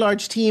very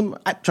large team.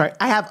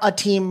 I have a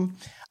team,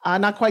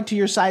 not quite to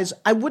your size.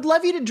 I would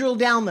love you to drill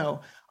down,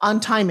 though,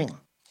 on timing.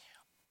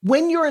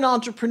 When you're an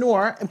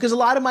entrepreneur, because a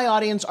lot of my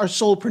audience are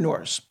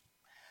solopreneurs,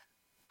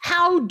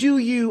 how do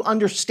you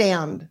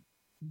understand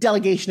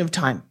delegation of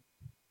time?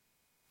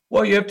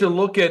 Well, you have to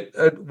look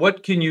at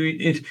what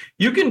you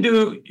can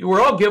do.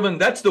 We're all given.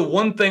 That's the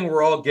one thing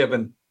we're all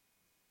given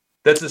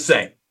that's the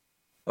same.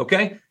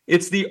 Okay.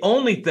 It's the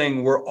only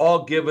thing we're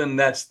all given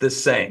that's the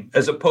same,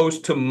 as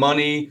opposed to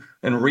money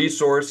and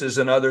resources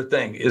and other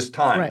thing, is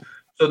time. Right.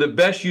 So the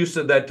best use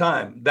of that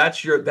time,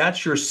 that's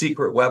your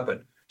secret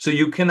weapon. So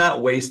you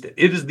cannot waste it.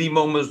 It is the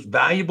most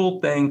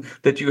valuable thing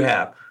that you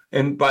have.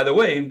 And by the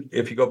way,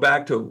 if you go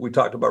back to, we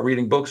talked about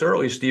reading books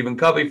earlier, Stephen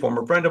Covey,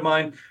 former friend of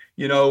mine,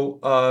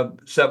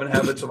 7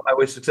 Habits of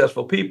Highly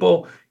Successful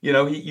People,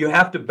 you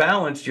have to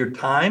balance your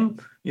time,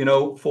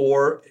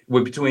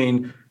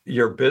 between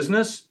your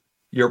business,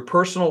 your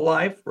personal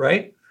life,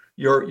 right?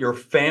 Your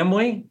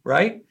family,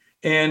 right?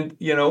 And,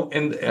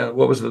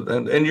 what was it?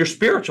 And your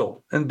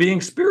spiritual, and being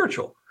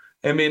spiritual.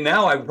 I mean,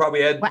 now I've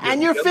probably had...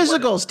 And your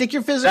physical, stick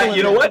your physical in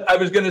You know there. what? I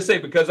was going to say,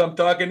 because I'm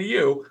talking to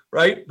you,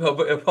 right?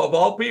 Of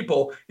all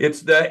people,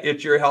 it's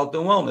your health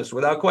and wellness,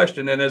 without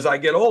question. And as I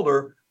get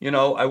older,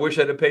 I wish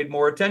I'd have paid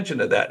more attention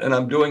to that. And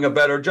I'm doing a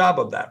better job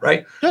of that,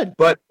 right? Good.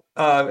 But,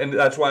 and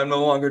that's why I'm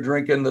no longer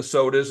drinking the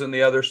sodas and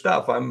the other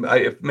stuff.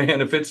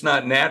 If it's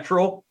not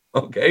natural,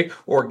 okay,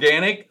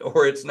 organic,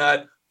 or it's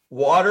not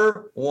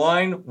water,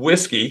 wine,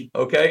 whiskey,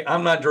 okay,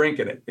 I'm not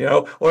drinking it,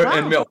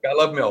 and milk. I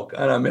love milk.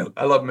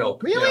 I love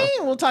milk. Really?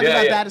 We'll talk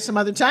about that at some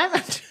other time.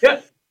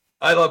 Yeah,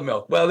 I love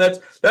milk. Well, that's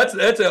a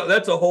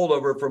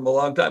holdover from a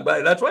long time.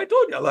 But that's why I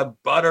told you, I love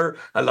butter.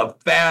 I love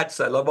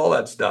fats. I love all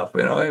that stuff.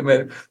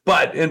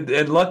 But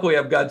luckily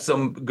I've got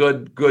some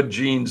good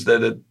genes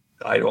that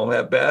I don't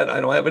have bad.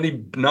 I don't have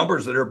any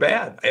numbers that are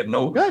bad. I have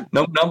no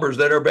numbers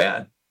that are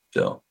bad.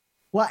 So.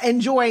 Well,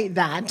 enjoy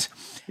that.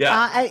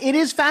 Yeah. It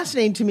is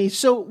fascinating to me.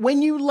 So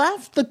when you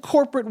left the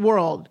corporate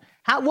world,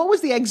 what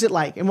was the exit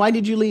like, and why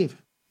did you leave?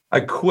 I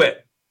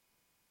quit.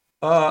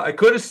 I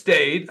could have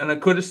stayed, and I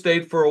could have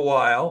stayed for a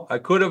while. I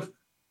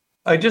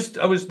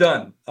was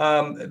done.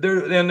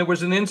 There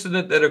was an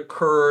incident that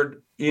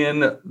occurred in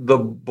the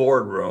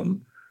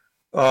boardroom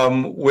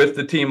with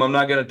the team. I'm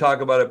not going to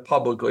talk about it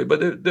publicly,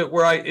 but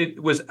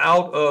it was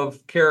out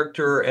of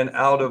character and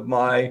out of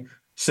my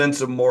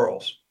sense of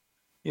morals.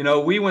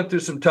 We went through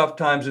some tough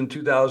times in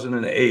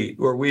 2008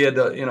 where we had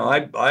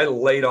to, I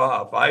laid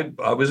off.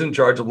 I was in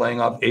charge of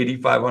laying off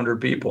 8,500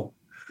 people,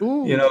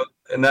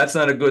 and that's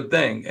not a good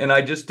thing. And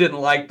I just didn't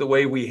like the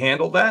way we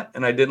handled that.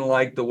 And I didn't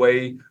like the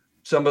way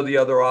some of the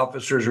other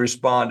officers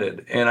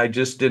responded. And I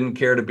just didn't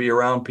care to be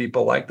around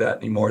people like that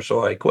anymore.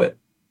 So I quit.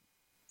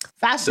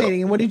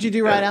 Fascinating. And what did you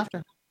do right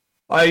after?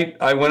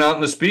 I went out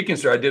in the speaking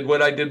circuit. I did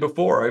what I did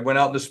before. I went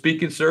out in the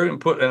speaking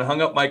circuit and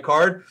hung up my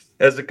card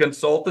as a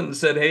consultant and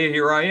said, hey,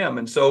 here I am.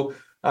 And so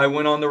I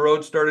went on the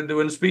road, started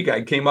doing speaking.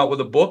 I came out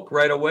with a book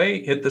right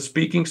away, hit the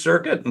speaking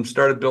circuit and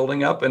started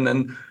building up. And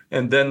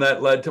then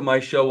that led to my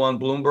show on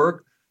Bloomberg,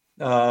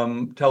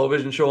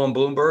 television show on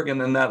Bloomberg.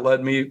 And then that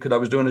led me, because I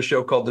was doing a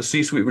show called The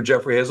C-Suite with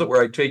Jeffrey Hayzlett,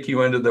 where I take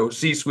you into the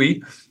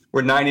C-Suite,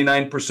 where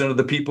 99% of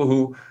the people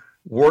who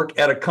work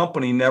at a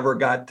company never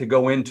got to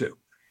go into.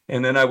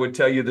 And then I would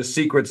tell you the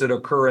secrets that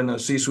occur in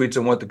those C-suites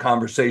and what the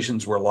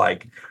conversations were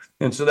like.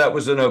 And so that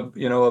was in a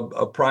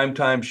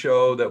primetime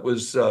show that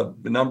was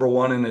number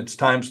one in its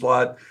time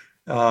slot.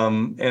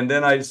 And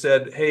then I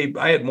said, hey,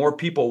 I had more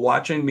people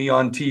watching me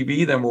on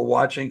TV than were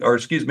watching me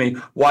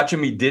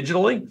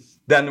digitally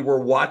than were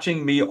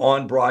watching me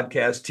on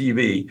broadcast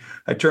TV.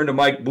 I turned to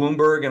Mike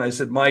Bloomberg and I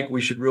said, Mike,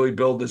 we should really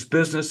build this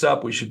business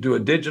up. We should do a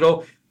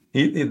digital.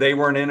 They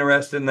weren't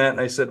interested in that.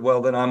 And I said, well,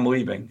 then I'm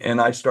leaving.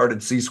 And I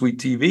started C-Suite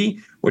TV,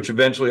 which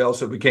eventually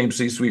also became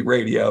C-Suite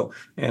Radio.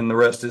 And the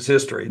rest is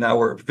history. Now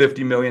we're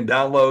 50 million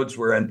downloads.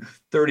 We're in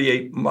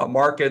 38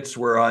 markets.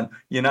 We're on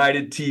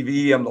United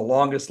TV. I'm the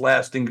longest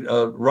lasting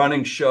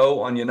running show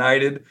on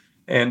United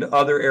and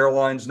other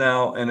airlines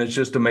now. And it's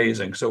just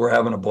amazing. So we're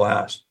having a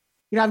blast.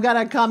 I've got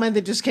a comment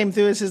that just came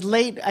through. It says,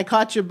 late, I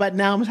caught you, but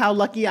now how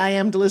lucky I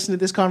am to listen to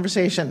this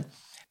conversation.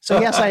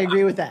 So yes, I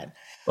agree with that.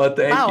 Well,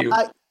 thank you.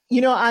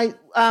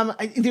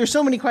 There's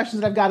so many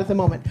questions that I've got at the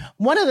moment.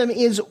 One of them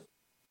is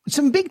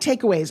some big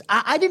takeaways.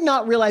 I did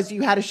not realize that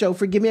you had a show.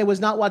 Forgive me, I was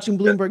not watching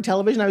Bloomberg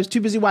television. I was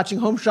too busy watching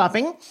Home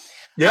Shopping.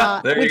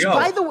 Yeah, there you go.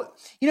 By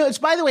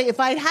the way, if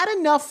I had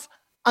enough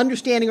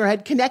understanding or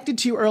had connected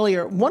to you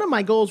earlier, one of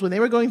my goals when they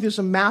were going through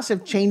some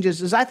massive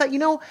changes is I thought,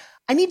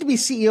 I need to be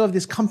CEO of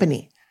this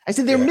company. I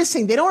said,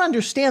 they don't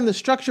understand the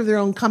structure of their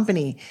own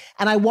company.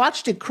 And I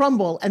watched it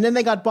crumble. And then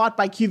they got bought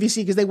by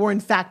QVC because they were in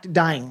fact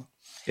dying.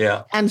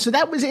 Yeah. And so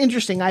that was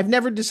interesting. I've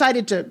never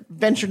decided to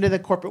venture into the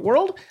corporate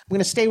world. I'm going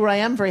to stay where I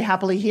am very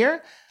happily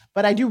here,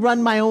 but I do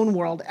run my own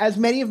world, as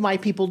many of my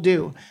people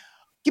do.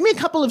 Give me a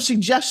couple of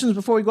suggestions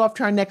before we go off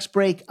to our next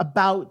break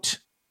about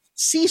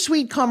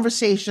C-suite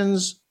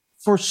conversations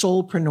for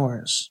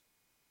solopreneurs.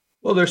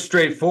 Well, they're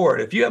straightforward.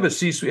 If you have a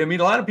C-suite,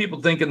 a lot of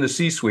people think in the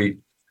C-suite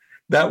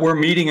that we're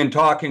meeting and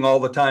talking all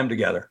the time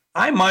together.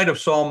 I might have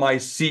saw my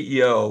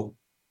CEO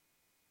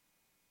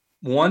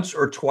once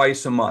or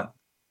twice a month.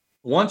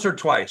 Once or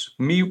twice,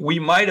 we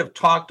might have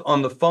talked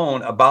on the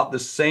phone about the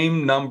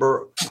same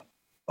number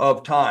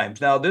of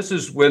times. Now, this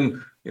is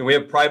when we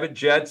have private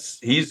jets.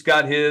 He's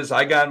got his,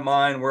 I got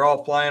mine. We're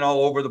all flying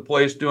all over the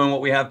place, doing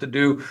what we have to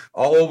do,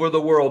 all over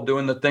the world,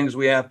 doing the things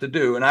we have to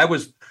do. And I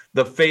was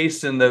the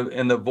face and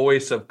the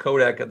voice of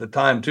Kodak at the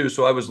time too,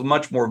 so I was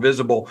much more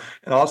visible,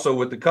 and also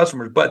with the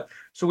customers. But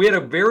so we had a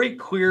very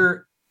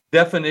clear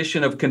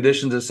definition of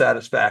conditions of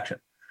satisfaction.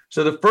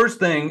 So the first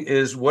thing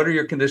is, what are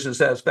your conditions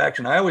of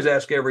satisfaction? I always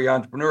ask every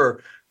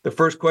entrepreneur, the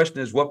first question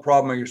is, what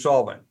problem are you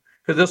solving?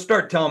 Because they'll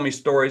start telling me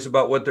stories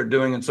about what they're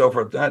doing and so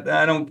forth.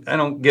 I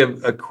don't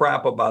give a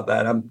crap about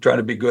that. I'm trying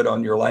to be good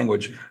on your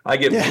language. I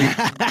get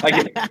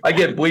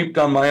bleeped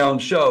on my own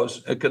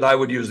shows because I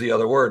would use the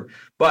other word.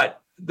 But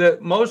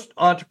most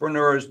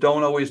entrepreneurs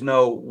don't always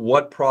know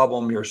what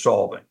problem you're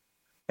solving.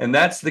 And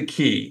that's the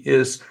key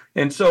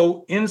and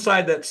so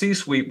inside that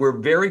C-suite, we're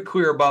very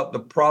clear about the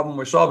problem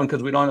we're solving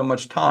because we don't have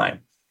much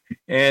time.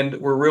 And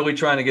we're really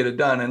trying to get it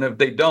done. And if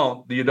they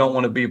don't, you don't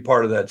want to be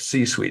part of that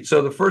C-suite.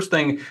 So the first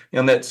thing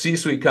in that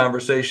C-suite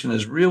conversation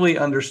is really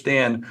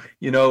understand,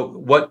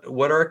 what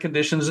are our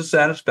conditions of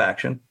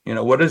satisfaction?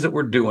 What is it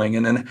we're doing?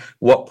 And then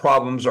what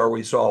problems are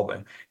we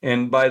solving?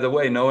 And by the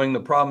way, knowing the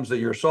problems that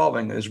you're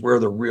solving is where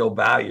the real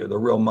value, the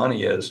real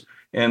money is,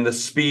 and the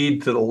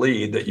speed to the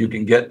lead that you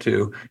can get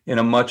to in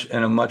a much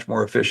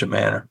more efficient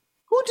manner.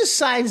 Who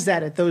decides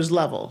that at those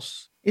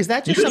levels? Is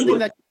that just something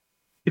that...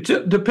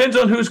 It depends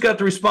on who's got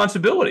the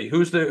responsibility,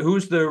 who's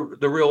the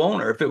real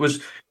owner. If it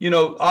was,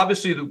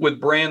 obviously with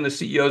brand, the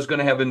CEO is going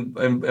to have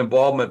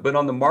involvement, but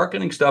on the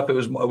marketing stuff, it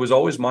was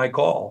always my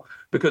call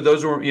because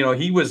those were,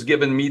 he was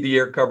giving me the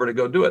air cover to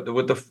go do it.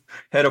 With the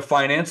head of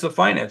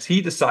finance,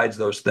 he decides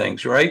those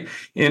things, right?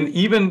 And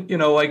even,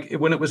 like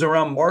when it was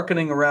around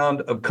marketing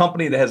around a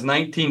company that has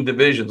 19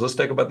 divisions, let's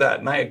talk about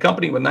that. A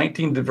company with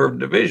 19 different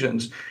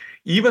divisions,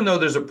 even though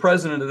there's a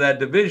president of that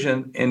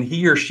division and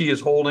he or she is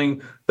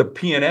holding the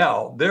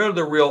P&L, they're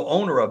the real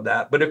owner of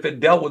that. But if it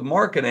dealt with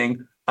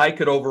marketing, I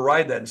could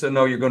override that and say,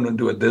 no, you're going to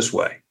do it this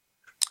way.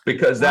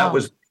 Because that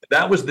was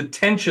the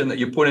tension that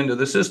you put into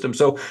the system.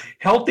 So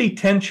healthy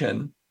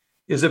tension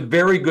is a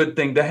very good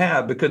thing to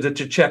have because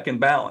it's a check and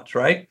balance,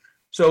 right?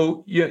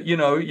 So,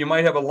 you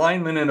might have a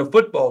lineman in a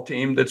football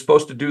team that's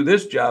supposed to do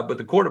this job, but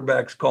the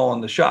quarterback's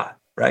calling the shot,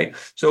 right?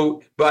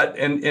 So,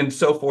 and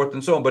so forth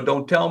and so on, but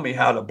don't tell me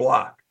how to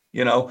block.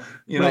 Right.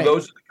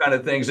 Those are the kind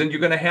of things. And you're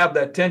going to have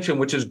that tension,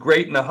 which is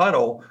great in the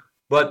huddle,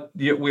 but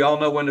we all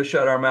know when to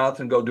shut our mouth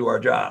and go do our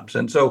jobs.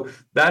 And so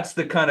that's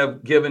the kind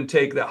of give and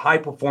take that high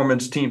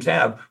performance teams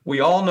have. We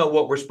all know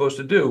what we're supposed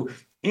to do.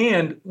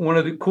 And one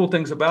of the cool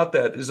things about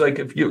that is, like,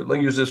 if you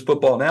use this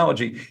football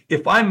analogy,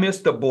 if I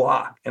missed a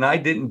block and I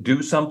didn't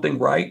do something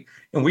right,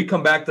 and we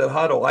come back to the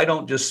huddle, I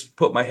don't just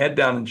put my head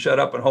down and shut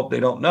up and hope they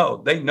don't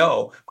know. They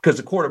know because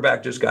the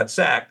quarterback just got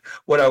sacked.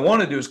 What I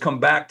want to do is come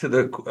back to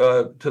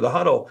the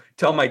huddle,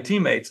 tell my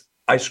teammates,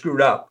 I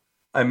screwed up.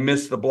 I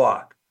missed the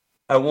block.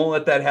 I won't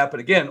let that happen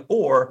again.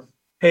 Or,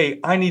 hey,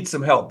 I need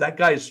some help. That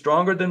guy is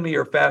stronger than me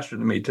or faster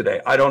than me today.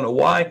 I don't know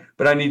why,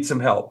 but I need some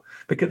help.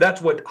 Because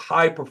that's what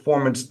high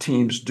performance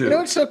teams do. You know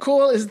what's so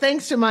cool is,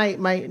 thanks to my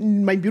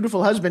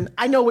beautiful husband,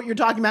 I know what you're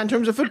talking about in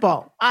terms of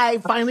football. I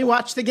finally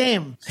watched the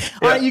game.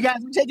 All right, you guys,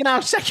 we're taking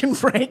our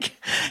second break.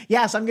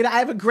 Yes, I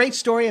have a great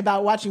story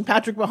about watching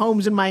Patrick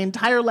Mahomes, and my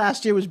entire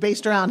last year was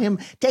based around him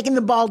taking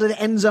the ball to the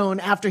end zone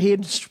after he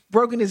had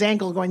broken his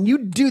ankle, going, you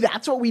do,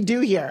 that's what we do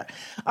here.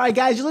 All right,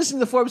 guys, you're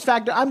listening to the Forbes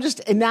Factor. I'm just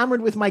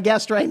enamored with my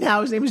guest right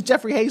now. His name is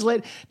Jeffrey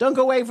Hayzlett. Don't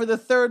go away for the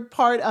third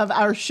part of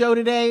our show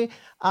today.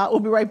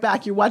 We'll be right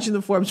back. You're watching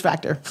the Forbes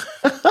Factor.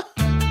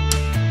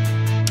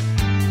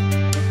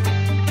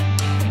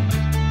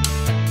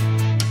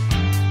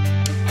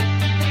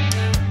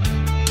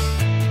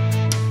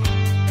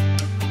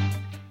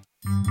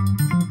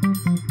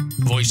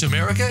 Voice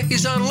America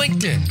is on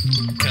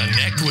LinkedIn.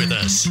 Connect with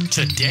us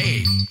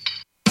today.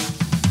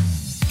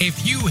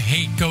 If you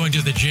hate going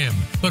to the gym,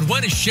 but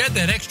want to shed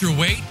that extra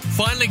weight,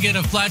 finally get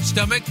a flat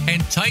stomach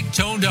and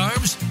tight-toned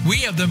arms, we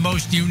have the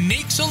most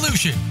unique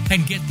solution.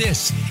 And get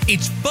this,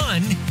 it's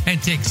fun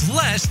and takes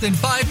less than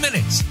 5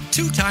 minutes,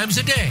 2 times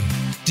a day.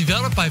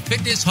 Developed by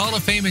Fitness Hall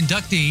of Fame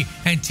inductee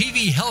and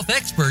TV health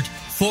expert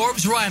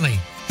Forbes Riley.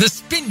 The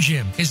Spin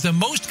Gym is the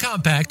most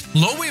compact,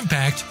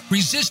 low-impact,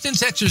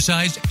 resistance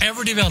exercise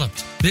ever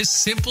developed. This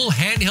simple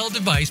handheld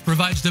device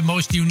provides the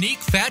most unique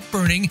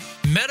fat-burning,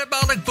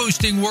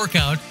 metabolic-boosting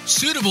workout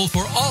suitable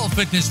for all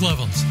fitness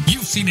levels.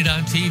 You've seen it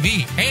on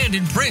TV and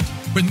in print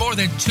with more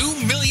than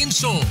 2 million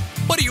sold.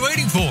 What are you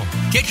waiting for?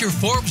 Get your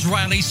Forbes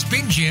Riley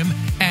Spin Gym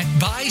at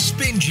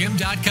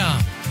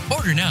buyspingym.com.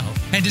 Order now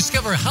and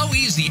discover how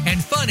easy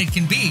and fun it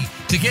can be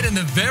to get in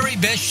the very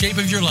best shape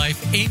of your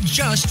life in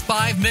just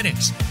 5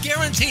 minutes.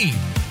 Guaranteed.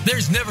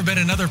 There's never been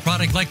another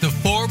product like the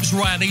Forbes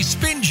Riley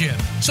Spin Gym.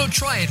 So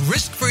try it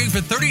risk-free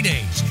for 30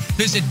 days.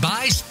 Visit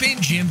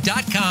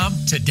buyspingym.com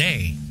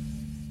today.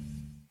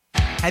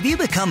 Have you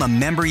become a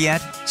member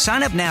yet?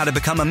 Sign up now to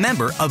become a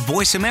member of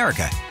Voice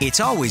America.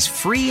 It's always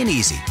free and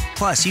easy.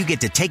 Plus, you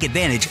get to take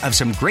advantage of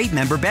some great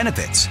member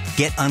benefits.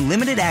 Get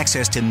unlimited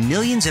access to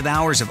millions of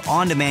hours of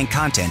on-demand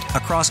content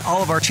across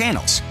all of our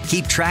channels.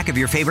 Keep track of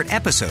your favorite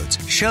episodes,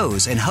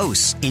 shows, and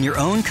hosts in your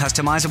own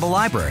customizable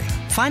library.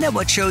 Find out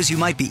what shows you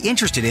might be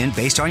interested in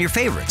based on your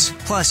favorites.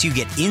 Plus, you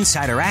get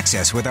insider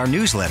access with our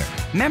newsletter.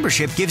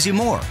 Membership gives you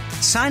more.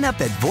 Sign up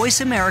at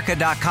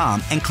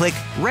voiceamerica.com and click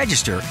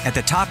register at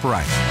the top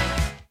right.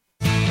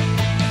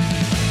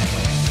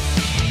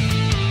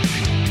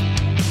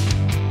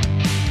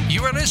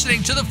 You are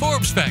listening to the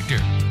Forbes Factor.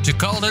 To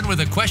call in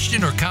with a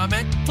question or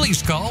comment,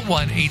 please call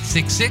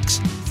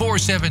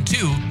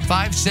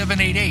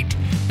 1-866-472-5788.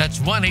 That's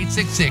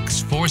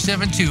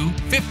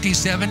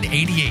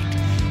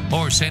 1-866-472-5788.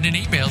 Or send an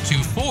email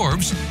to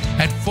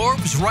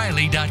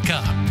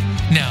Forbes@ForbesRiley.com.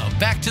 Now,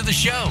 back to the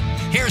show.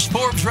 Here's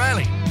Forbes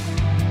Riley.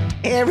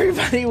 Hey,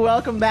 everybody,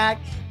 welcome back.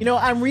 You know,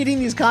 I'm reading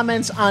these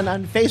comments on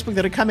Facebook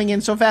that are coming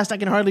in so fast I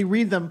can hardly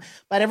read them.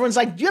 But everyone's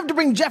like, you have to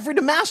bring Jeffrey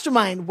to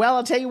Mastermind. Well,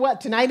 I'll tell you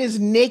what, tonight is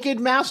Naked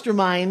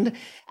Mastermind.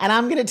 And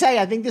I'm going to tell you,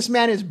 I think this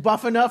man is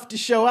buff enough to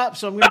show up.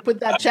 So I'm going to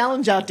put that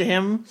challenge out to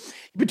him.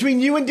 Between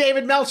you and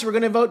David Meltzer, we're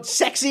going to vote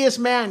sexiest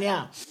man.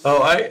 Yeah.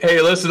 Oh,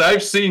 hey, listen,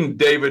 I've seen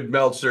David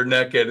Meltzer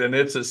naked, and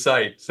it's a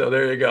sight. So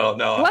there you go.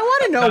 No, well, I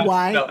want to know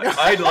why. No,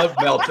 I love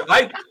Meltzer.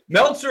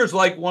 Meltzer is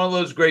like one of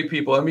those great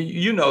people. I mean,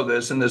 you know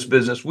this in this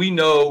business. We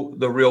know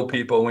the real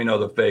people. We know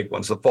the fake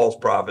ones, the false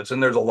prophets.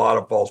 And there's a lot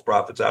of false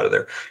prophets out of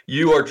there.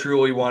 You are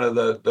truly one of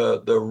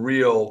the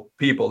real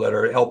people that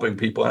are helping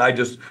people. And I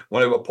just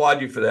want to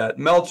applaud you for that.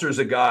 Meltzer's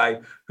a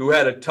guy who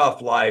had a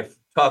tough life,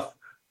 but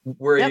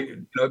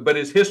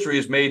his history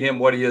has made him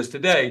what he is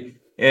today.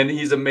 And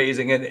he's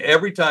amazing. And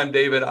every time,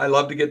 David, I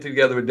love to get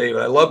together with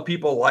David. I love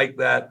people like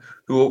that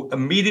who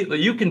immediately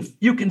you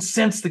can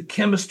sense the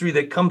chemistry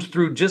that comes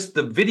through just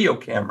the video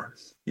camera,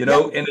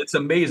 and it's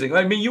amazing.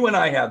 I mean, you and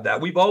I have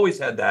that. We've always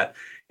had that.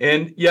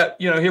 And yet,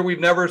 here we've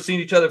never seen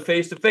each other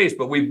face to face,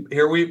 but we've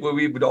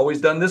always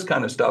done this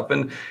kind of stuff.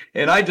 And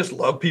I just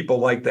love people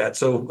like that.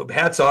 So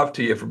hats off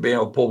to you for being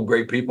able to pull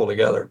great people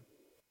together.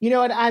 You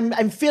know what?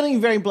 I'm feeling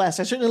very blessed.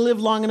 I certainly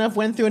lived long enough,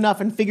 went through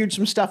enough, and figured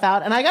some stuff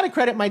out. And I got to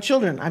credit my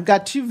children. I've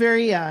got two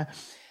very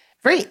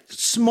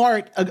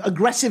smart,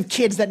 aggressive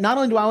kids that not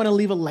only do I want to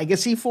leave a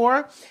legacy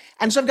for,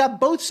 and so I've got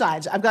both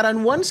sides. I've got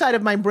on one side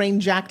of my brain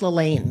Jack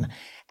LaLanne.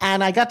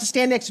 And I got to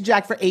stand next to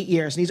Jack for 8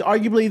 years. And he's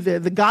arguably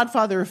the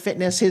godfather of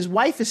fitness. His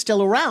wife is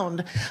still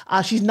around.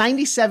 She's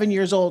 97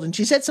 years old. And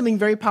she said something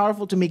very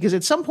powerful to me because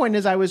at some point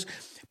as I was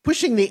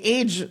pushing the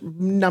age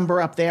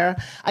number up there,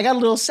 I got a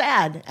little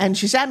sad. And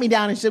she sat me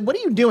down and she said, "What are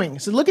you doing?" I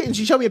said, "Look at," and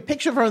she showed me a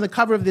picture of her on the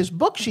cover of this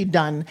book she'd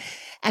done.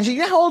 And she said,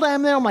 you know how old I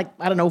am now? I'm like,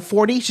 I don't know,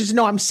 40. She said,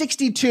 no, I'm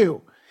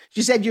 62.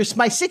 She said,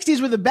 my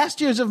 60s were the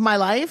best years of my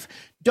life.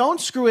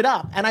 Don't screw it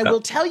up. And I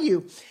will tell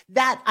you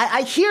that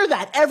I hear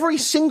that every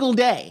single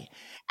day.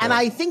 And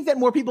I think that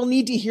more people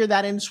need to hear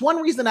that. And it's one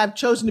reason I've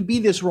chosen to be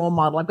this role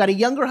model. I've got a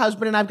younger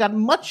husband and I've got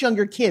much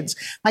younger kids.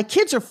 My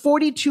kids are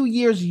 42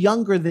 years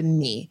younger than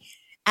me,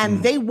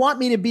 and they want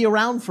me to be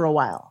around for a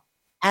while.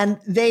 And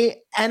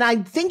I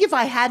think if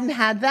I hadn't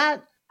had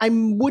that, I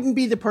wouldn't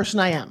be the person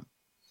I am.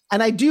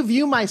 And I do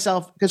view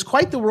myself as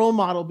quite the role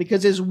model,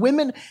 because as a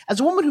woman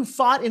who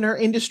fought in her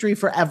industry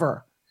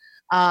forever,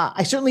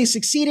 I certainly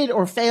succeeded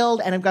or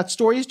failed, and I've got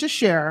stories to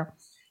share.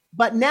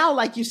 But now,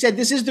 like you said,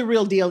 this is the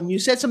real deal. And you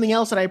said something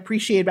else that I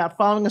appreciate about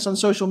following us on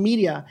social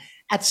media.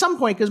 At some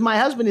point, because my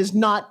husband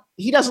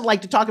he doesn't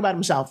like to talk about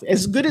himself.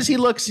 As good as he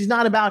looks, he's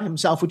not about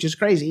himself, which is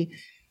crazy.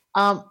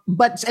 And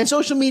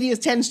social media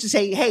tends to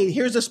say, hey,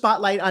 here's a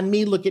spotlight on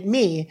me, look at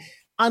me.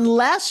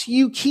 Unless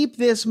you keep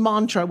this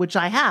mantra, which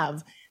I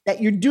have,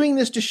 that you're doing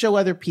this to show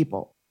other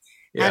people.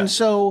 Yeah. And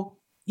so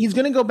he's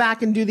going to go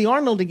back and do the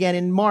Arnold again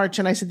in March.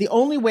 And I said, the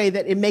only way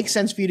that it makes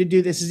sense for you to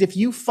do this is if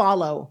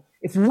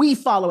we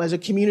follow as a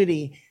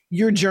community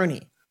your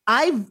journey.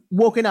 I've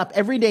woken up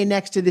every day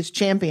next to this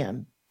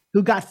champion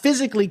who got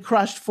physically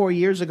crushed 4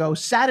 years ago,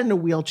 sat in a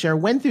wheelchair,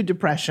 went through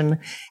depression,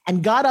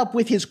 and got up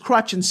with his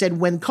crutch and said,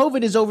 when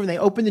COVID is over and they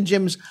open the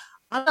gyms,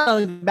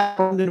 I'm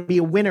going to be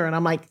a winner. And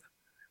I'm like,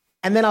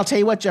 and then I'll tell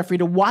you what, Jeffrey,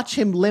 to watch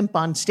him limp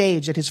on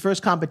stage at his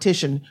first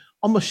competition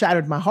almost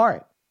shattered my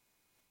heart.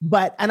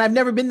 And I've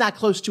never been that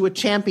close to a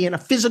champion, a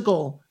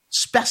physical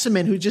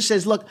specimen who just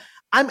says, look,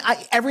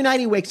 every night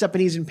he wakes up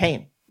and he's in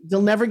pain.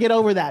 He'll never get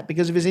over that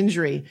because of his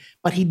injury,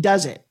 but he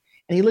does it.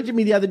 And he looked at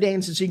me the other day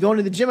and said, so you go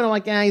into the gym? And I'm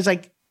like, He's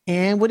like,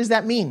 and what does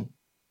that mean?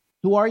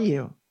 Who are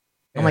you?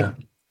 I'm like,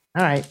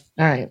 all right.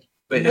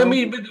 But I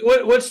mean,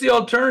 what's the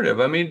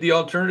alternative? I mean, the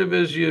alternative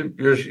is you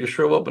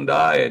shrivel up and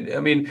die.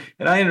 And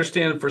I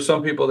understand for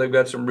some people, they've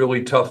got some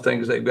really tough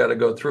things they've got to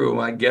go through. And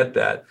I get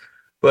that.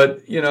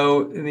 But,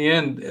 in the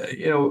end,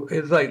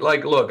 it's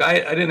like, look, I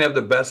didn't have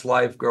the best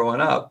life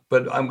growing up,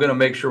 but I'm going to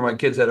make sure my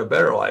kids had a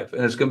better life,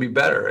 and it's going to be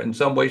better in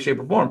some way, shape,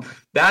 or form.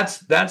 That's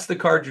the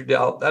card you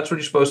dealt. That's what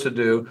you're supposed to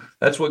do.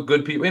 That's what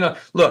good people,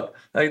 look,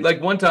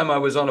 like one time I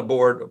was on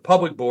a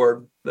public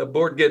board, the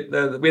board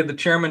we had the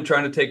chairman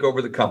trying to take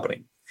over the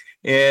company.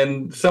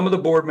 And some of the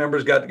board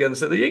members got together and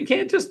said, you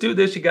can't just do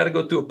this. You got to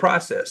go through a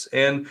process.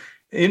 And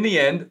in the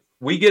end,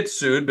 we get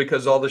sued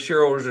because all the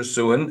shareholders are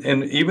suing.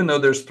 And even though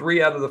there's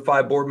 3 out of the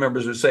 5 board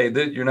members who say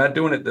that you're not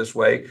doing it this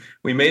way,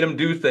 we made him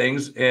do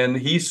things, and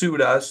he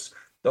sued us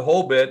the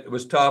whole bit. It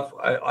was tough.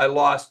 I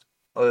lost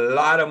a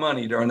lot of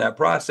money during that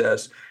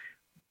process.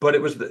 But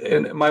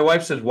and my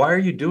wife says, why are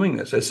you doing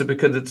this? I said,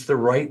 because it's the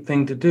right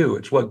thing to do.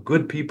 It's what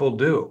good people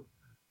do.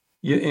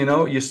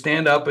 You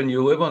stand up and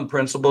you live on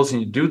principles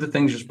and you do the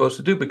things you're supposed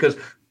to do, because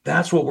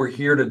that's what we're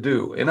here to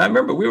do. And I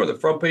remember we were on the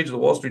front page of the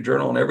Wall Street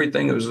Journal and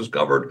everything. It was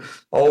discovered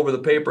all over the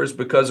papers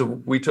because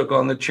we took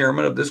on the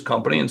chairman of this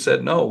company and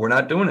said, no, we're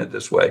not doing it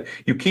this way.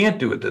 You can't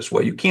do it this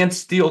way. You can't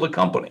steal the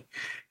company.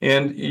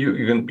 And you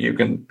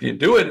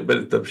do it,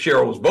 but the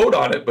shareholders vote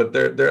on it. But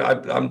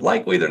I'm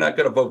likely they're not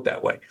going to vote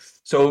that way.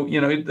 So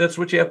that's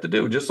what you have to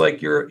do. Just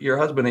like your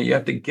husband, you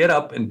have to get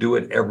up and do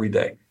it every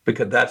day,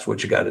 because that's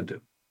what you got to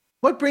do.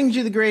 What brings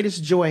you the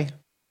greatest joy?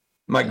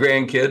 My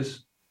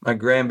grandkids, my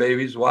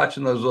grandbabies,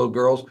 watching those little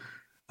girls,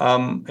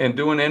 and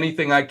doing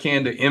anything I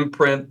can to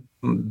imprint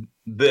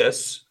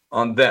this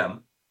on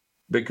them,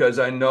 because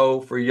I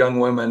know for young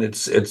women,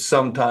 it's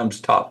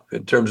sometimes tough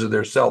in terms of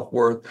their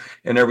self-worth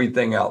and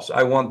everything else.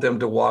 I want them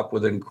to walk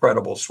with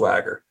incredible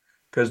swagger,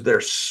 because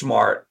they're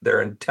smart,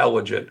 they're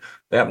intelligent,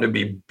 they happen to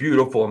be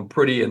beautiful and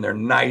pretty, and they're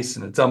nice,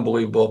 and it's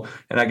unbelievable.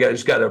 And I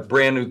just got a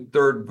brand new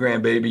 3rd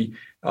grandbaby.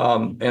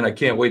 And I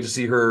can't wait to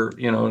see her,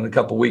 in a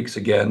couple of weeks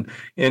again.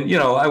 And,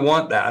 I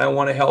want that. I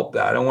want to help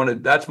that.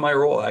 That's my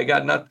role.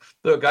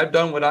 Look, I've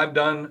done what I've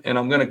done, and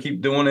I'm going to keep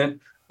doing it.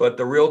 But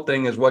the real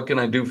thing is, what can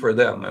I do for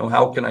them? And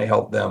how can I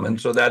help them? And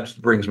so that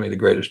brings me the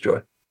greatest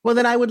joy. Well,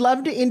 then I would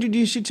love to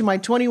introduce you to my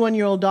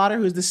 21-year-old daughter,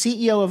 who's the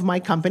CEO of my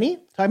company.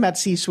 Talking about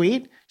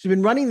C-Suite. She's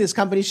been running this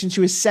company since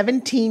she was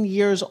 17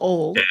 years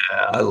old.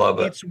 Yeah, I love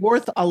it. It's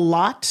worth a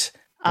lot.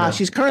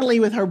 She's currently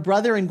with her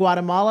brother in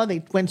Guatemala.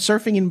 They went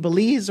surfing in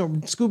Belize or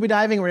scuba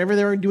diving or whatever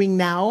they're doing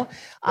now,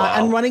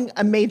 and running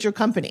a major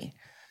company.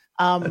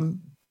 And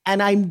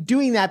I'm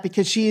doing that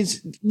because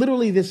she's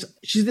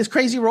this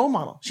crazy role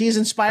model. She has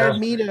inspired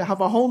me to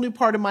have a whole new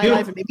part of my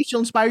life, and maybe she'll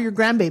inspire your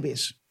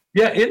grandbabies.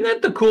 Yeah, isn't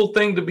that the cool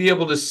thing, to be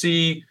able to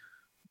see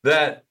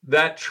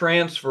that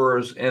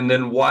transfers and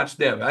then watch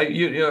them?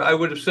 I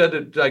would have said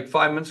it like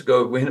 5 minutes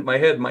ago in my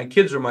head. My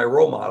kids are my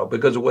role model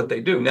because of what they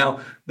do.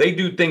 Now, they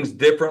do things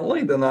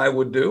differently than I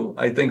would do.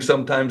 I think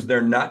sometimes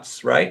they're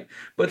nuts, right?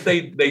 But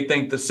they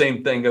think the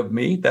same thing of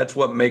me. That's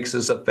what makes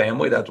us a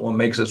family. That's what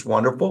makes us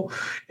wonderful.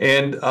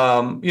 And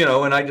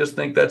and I just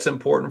think that's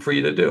important for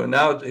you to do. And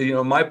now,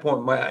 my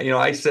point,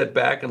 I sit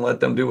back and let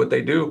them do what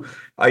they do.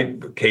 I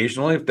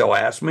occasionally, if they'll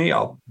ask me,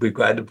 I'll be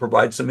glad to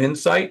provide some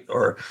insight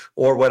or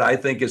what I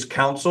think is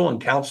counsel council,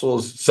 and council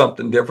is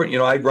something different.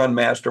 I run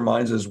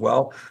masterminds as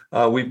well.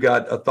 We've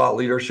got a thought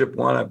leadership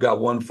one. I've got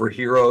one for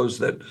heroes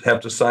that have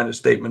to sign a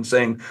statement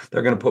saying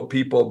they're going to put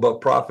people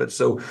above profit.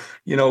 So,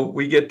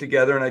 we get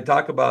together and I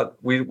talk about,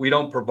 we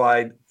don't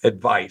provide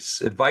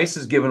advice. Advice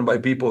is given by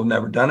people who've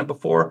never done it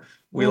before.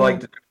 We like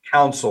to do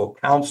counsel.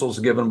 Counsel is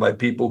given by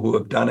people who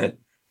have done it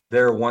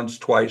there once,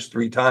 twice,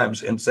 3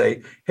 times and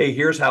say, hey,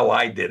 here's how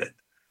I did it.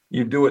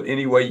 You do it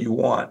any way you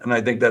want. And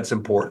I think that's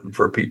important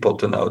for people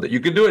to know that you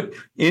can do it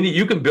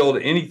you can build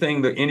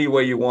anything any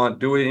way you want,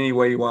 do it any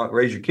way you want,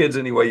 raise your kids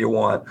any way you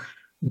want.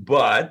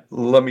 But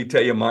let me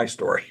tell you my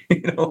story.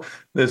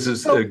 This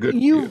is a good.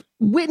 You've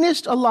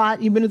witnessed a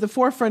lot. You've been at the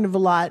forefront of a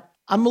lot.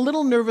 I'm a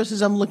little nervous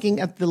as I'm looking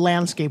at the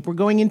landscape. We're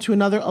going into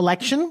another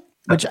election,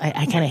 which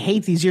I kind of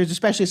hate these years,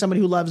 especially as somebody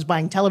who loves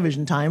buying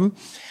television time.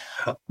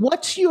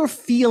 What's your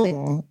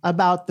feeling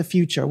about the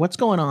future? What's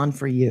going on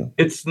for you?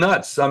 It's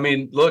nuts. I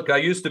mean, look, I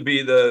used to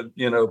be the,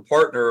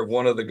 partner of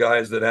one of the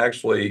guys that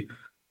actually,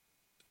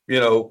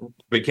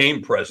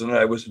 became president.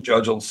 I was a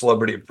judge on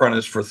Celebrity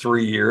Apprentice for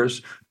 3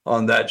 years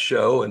on that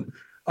show. And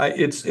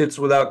it's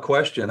without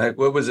question.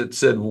 What was it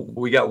said?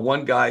 We got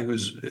one guy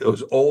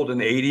who's old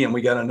and 80, and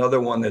we got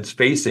another one that's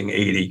facing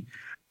 80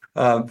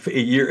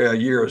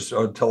 years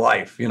to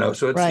life,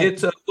 So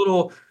it's a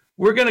little.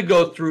 We're going to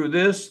go through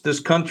this.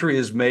 This country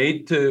is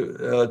made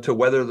to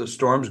weather the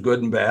storms,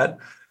 good and bad,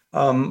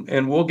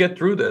 and we'll get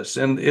through this.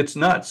 And it's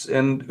nuts,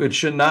 and it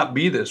should not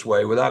be this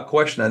way, without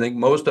question. I think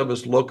most of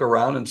us look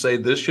around and say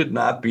this should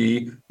not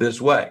be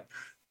this way.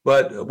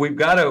 But we've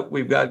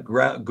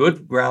got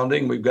good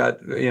grounding. We've got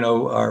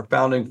our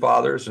founding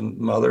fathers and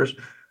mothers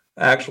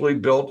actually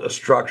built a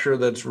structure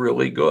that's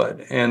really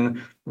good,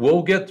 and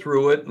we'll get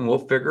through it, and we'll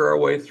figure our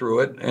way through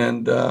it,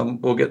 and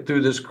we'll get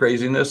through this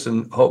craziness,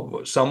 and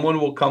hope someone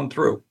will come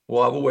through.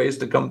 We'll have ways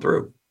to come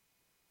through.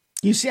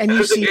 You see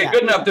that.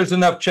 Good enough. There's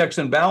enough checks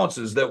and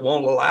balances that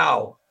won't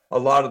allow a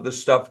lot of the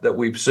stuff that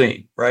we've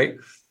seen, right?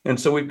 And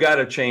so we've got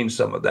to change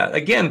some of that.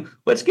 Again,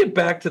 let's get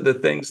back to the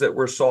things that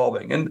we're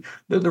solving. And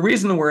the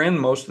reason we're in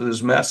most of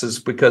this mess is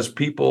because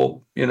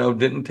people,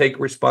 didn't take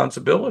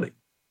responsibility.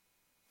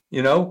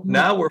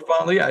 Now we're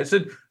finally,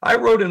 I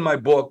wrote in my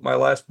book, my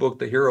last book,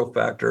 The Hero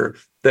Factor,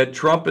 that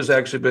Trump has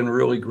actually been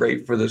really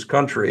great for this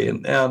country.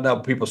 And now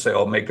people say,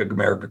 oh, make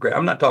America great.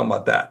 I'm not talking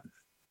about that.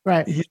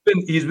 Right.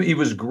 He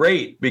was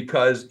great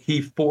because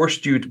he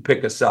forced you to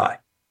pick a side.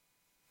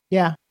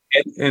 Yeah.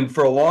 And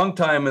for a long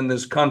time in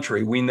this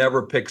country, we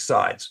never picked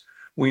sides.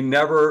 We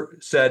never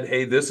said,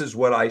 hey, this is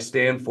what I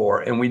stand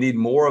for. And we need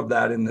more of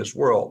that in this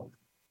world.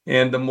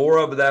 And the more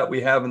of that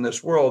we have in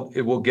this world,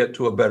 it will get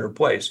to a better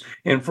place.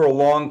 And for a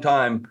long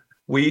time,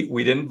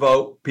 we didn't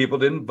vote. People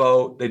didn't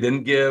vote. They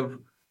didn't give.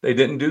 They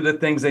didn't do the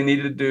things they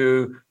needed to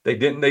do.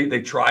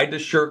 They tried to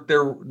shirk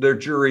their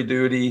jury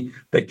duty.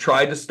 They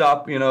tried to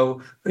stop,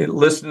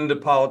 listening to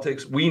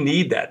politics. We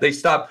need that. They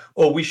stopped.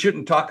 Oh, we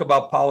shouldn't talk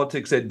about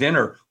politics at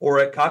dinner or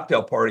at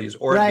cocktail parties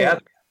or at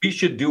gatherings. We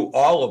should do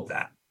all of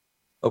that.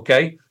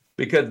 Okay.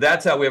 Because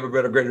that's how we have a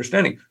greater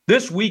understanding.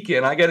 This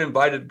weekend, I got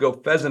invited to go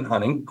pheasant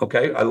hunting.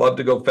 Okay, I love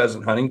to go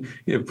pheasant hunting.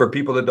 For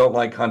people that don't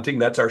like hunting,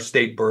 that's our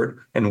state bird,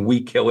 and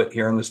we kill it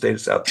here in the state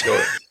of South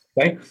Dakota.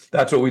 Okay,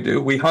 that's what we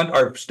do. We hunt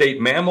our state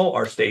mammal,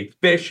 our state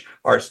fish,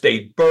 our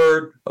state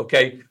bird.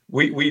 Okay,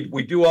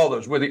 we do all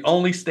those. We're the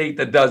only state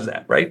that does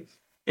that, right?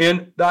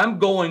 And I'm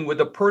going with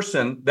a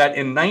person that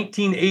in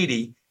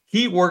 1980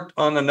 he worked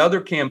on another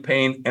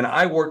campaign, and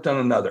I worked on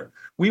another.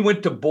 We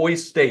went to Boise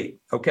State,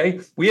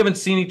 okay? We haven't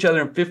seen each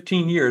other in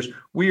 15 years.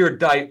 We are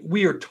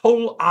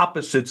total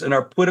opposites in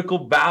our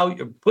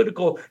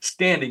political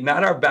standing,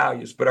 not our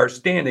values, but our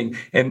standing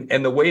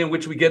and the way in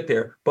which we get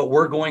there. But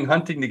we're going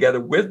hunting together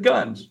with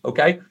guns,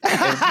 okay?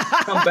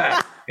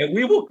 And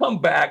we will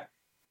come back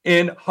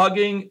in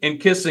hugging and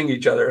kissing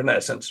each other in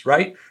essence,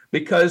 right?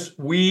 Because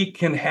we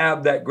can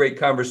have that great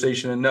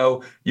conversation and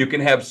know you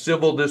can have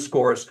civil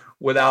discourse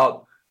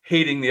without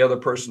hating the other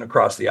person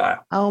across the aisle.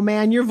 Oh,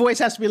 man, your voice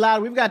has to be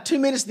loud. We've got 2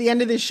 minutes at the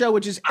end of this show,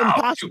 which is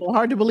impossible,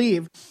 hard to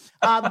believe.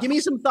 Give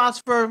me some thoughts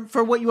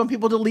for what you want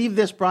people to leave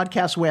this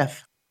broadcast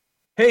with.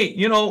 Hey,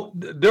 we're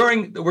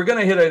going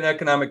to hit an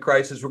economic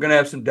crisis. We're going to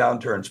have some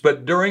downturns.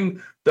 But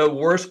during the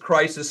worst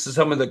crisis,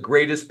 some of the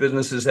greatest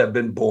businesses have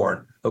been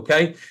born,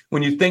 okay?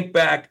 When you think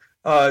back,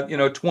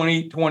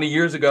 20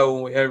 years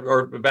ago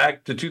or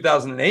back to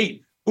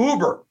 2008,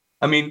 Uber,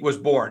 was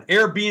born.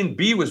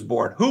 Airbnb was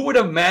born. Who would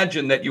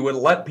imagine that you would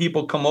let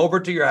people come over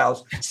to your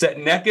house, sit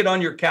naked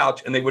on your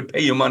couch, and they would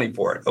pay you money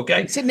for it?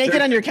 Okay. Sit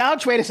naked on your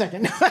couch? Wait a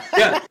second.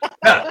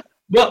 Yeah.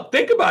 Well,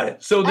 think about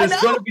it. So there's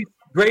going to be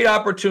great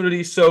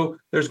opportunities. So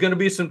there's going to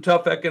be some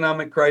tough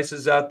economic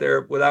crises out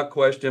there without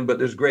question, but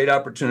there's great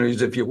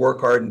opportunities if you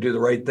work hard and do the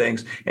right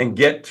things and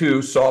get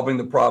to solving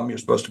the problem you're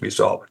supposed to be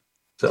solving.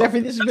 So, Jeffrey,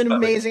 this has been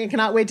amazing. I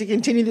cannot wait to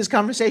continue this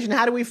conversation.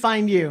 How do we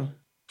find you?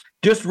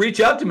 Just reach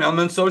out to me. I'm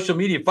on social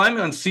media. Find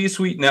me on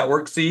C-Suite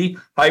Network,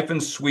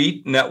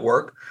 C-Suite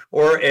Network,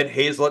 or at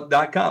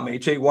Hayzlett.com,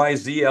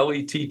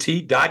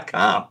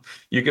 HAYZLETT.com.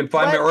 You can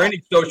find me or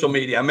any social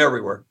media. I'm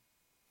everywhere.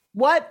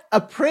 What a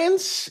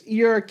prince.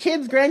 Your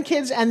kids,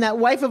 grandkids, and that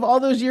wife of all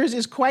those years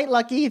is quite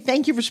lucky.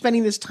 Thank you for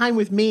spending this time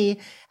with me.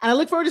 And I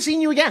look forward to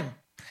seeing you again.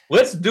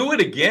 Let's do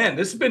it again.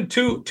 This has been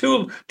too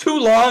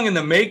long in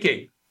the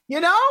making. You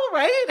know,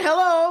 right?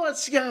 Hello.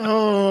 Let's go.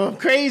 Oh,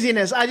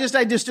 craziness. I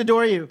just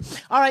adore you.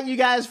 All right, you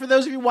guys, for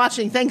those of you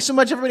watching, thanks so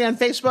much, everybody on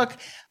Facebook.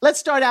 Let's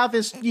start out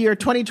this year,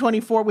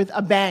 2024, with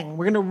a bang.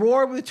 We're going to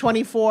roar with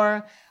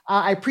 24.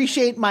 I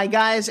appreciate my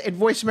guys at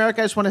Voice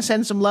America. I just want to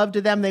send some love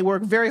to them. They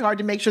work very hard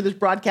to make sure this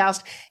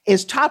broadcast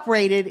is top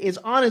rated, is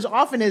on as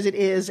often as it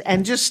is,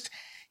 and just,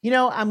 you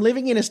know, I'm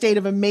living in a state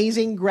of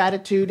amazing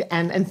gratitude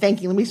and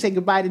thank you. Let me say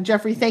goodbye to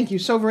Jeffrey. Thank you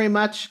so very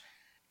much.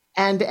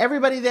 And to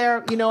everybody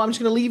there, you know, I'm just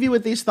going to leave you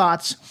with these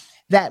thoughts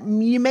that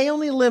you may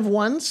only live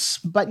once,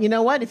 but you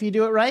know what? If you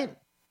do it right,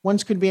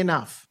 once could be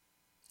enough.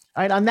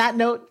 All right, on that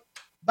note,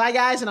 bye,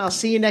 guys, and I'll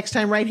see you next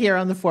time right here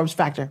on the Forbes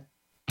Factor.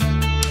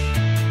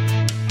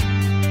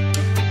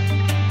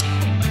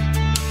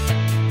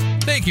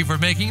 Thank you for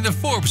making the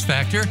Forbes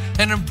Factor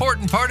an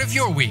important part of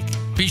your week.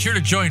 Be sure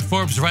to join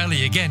Forbes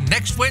Riley again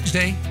next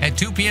Wednesday at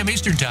 2 p.m.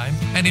 Eastern Time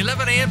and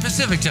 11 a.m.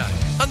 Pacific Time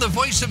on the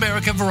Voice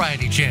America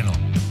Variety Channel.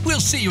 We'll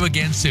see you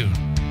again soon.